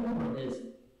 The second point is,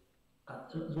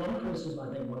 there's a lot of criticism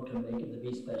I think one can make of the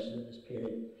B special in this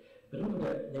period, but don't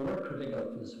forget, they were critical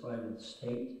for the survival of the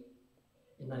state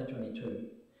in 1922.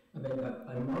 I mean,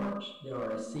 by March, the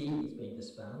RIC is being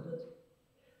disbanded.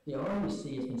 The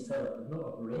RUC has been set up, but not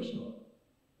operational.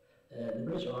 The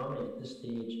British Army at this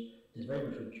stage is very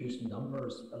much reduced in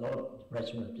numbers. A lot of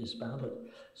regiments have disbanded.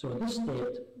 So at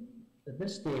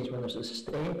this stage, when there's a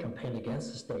sustained campaign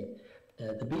against the state,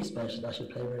 the B special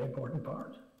actually play a very important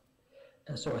part.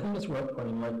 So I think it's worth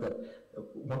pointing out that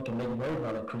one can make very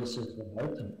valid criticism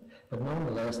about them, but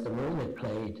nonetheless the role they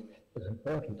played was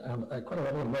important, and quite a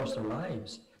lot of them lost their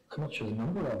lives. I'm not sure the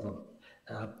number of them,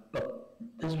 but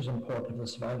this was important for the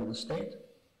survival of the state.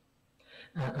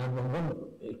 And when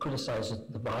one criticises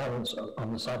the violence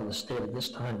on the side of the state at this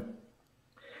time,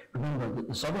 remember that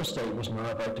the southern state was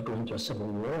now about to go into a civil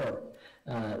war,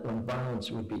 when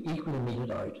violence would be equally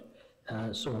meted out.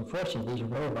 So unfortunately, these are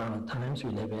very violent times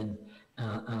we live in,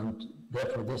 and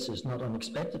therefore this is not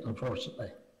unexpected,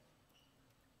 unfortunately.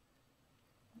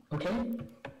 Okay?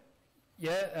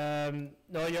 Yeah,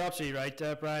 no, you're absolutely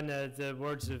right, Brian. The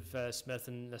words of Smith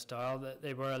and Listyle,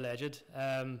 they were alleged.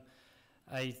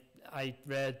 I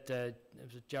read it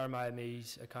was Jeremiah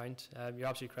Mee's account. You're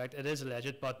absolutely correct. It is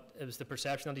alleged, but it was the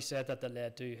perception that he said that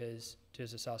led to his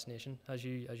assassination, as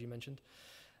you mentioned.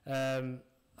 And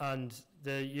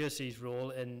the USC's role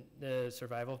in the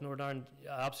survival of Northern Ireland,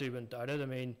 I absolutely wouldn't doubt it. I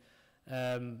mean,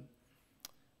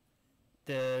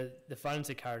 the violence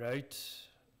they carried out,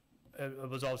 it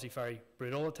was obviously very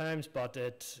brutal at times, but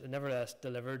it nevertheless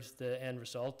delivered the end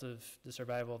result of the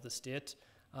survival of the state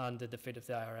and the defeat of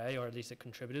the IRA, or at least it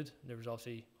contributed. There was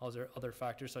obviously other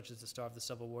factors, such as the start of the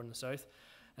Civil War in the South.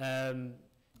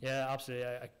 Yeah, absolutely.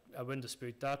 I wouldn't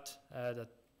dispute that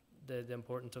the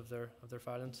importance of their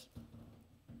violence,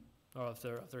 or of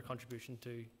their contribution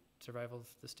to survival of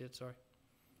the state. Sorry.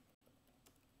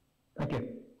 Thank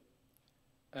you.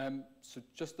 So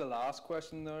just the last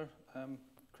question there,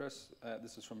 Chris.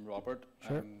 This is from Robert.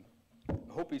 Sure. I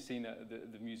hope he's seen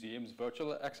the museum's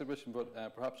virtual exhibition, but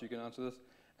perhaps you can answer this.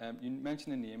 You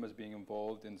mentioned a name as being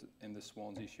involved in the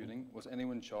Swansea shooting. Was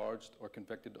anyone charged or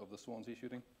convicted of the Swansea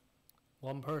shooting?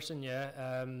 One person,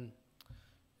 yeah.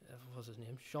 What was his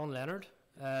name? Sean Leonard.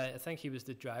 I think he was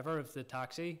the driver of the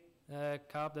taxi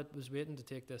cab that was waiting to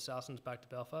take the assassins back to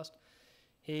Belfast.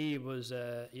 He was,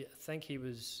 I think he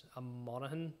was a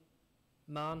Monaghan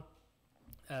man.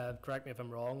 Correct me if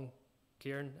I'm wrong,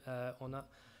 Kieran, on that.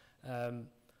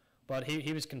 But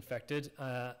he was convicted,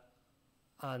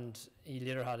 and he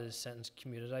later had his sentence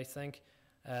commuted, I think.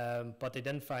 But they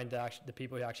didn't find the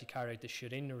people who actually carried out the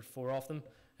shooting. There were 4 of them,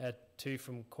 2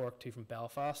 from Cork, 2 from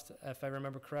Belfast, if I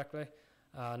remember correctly.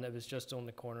 And it was just on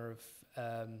the corner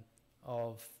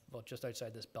of just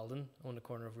outside this building, on the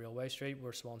corner of Railway Street,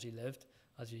 where Swansea lived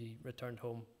as he returned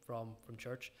home from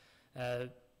church.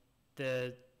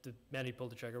 The men who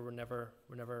pulled the trigger were never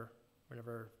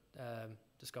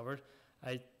discovered.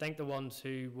 I think the ones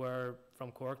who were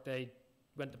from Cork, they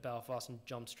went to Belfast and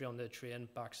jumped straight on the train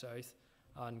back south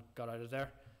and got out of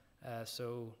there.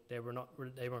 So they weren't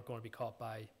going to be caught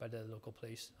by the local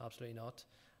police, absolutely not.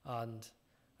 And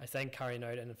I think carrying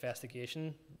out an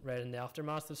investigation right in the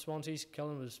aftermath of Swansea's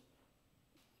killing was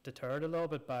deterred a little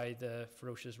bit by the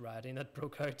ferocious rioting that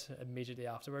broke out immediately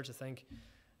afterwards. I think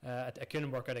I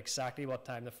couldn't work out exactly what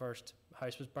time the first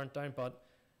house was burnt down, but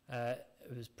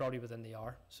it was probably within the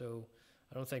hour. So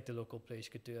I don't think the local police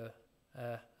could do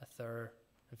a thorough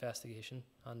investigation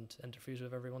and interviews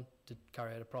with everyone to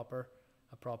carry out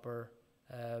a proper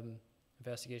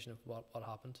investigation of what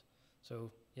happened.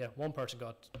 So yeah, one person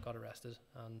got arrested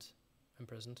and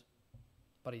imprisoned,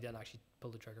 but he didn't actually pull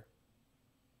the trigger.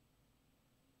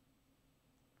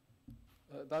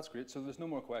 That's great. So there's no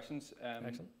more questions.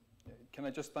 Excellent. Can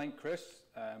I just thank Chris?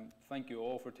 Thank you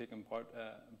all for taking part,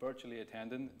 virtually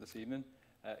attending this evening.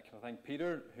 Can I thank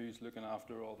Peter, who's looking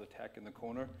after all the tech in the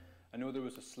corner. I know there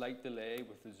was a slight delay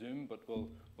with the Zoom, but we'll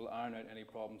iron out any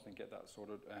problems and get that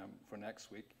sorted for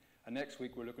next week. And next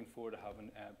week we're looking forward to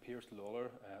having Pierce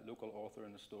Lawler, local author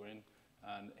and historian,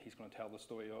 and he's going to tell the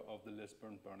story of the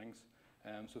Lisburn burnings.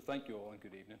 So thank you all and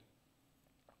good evening.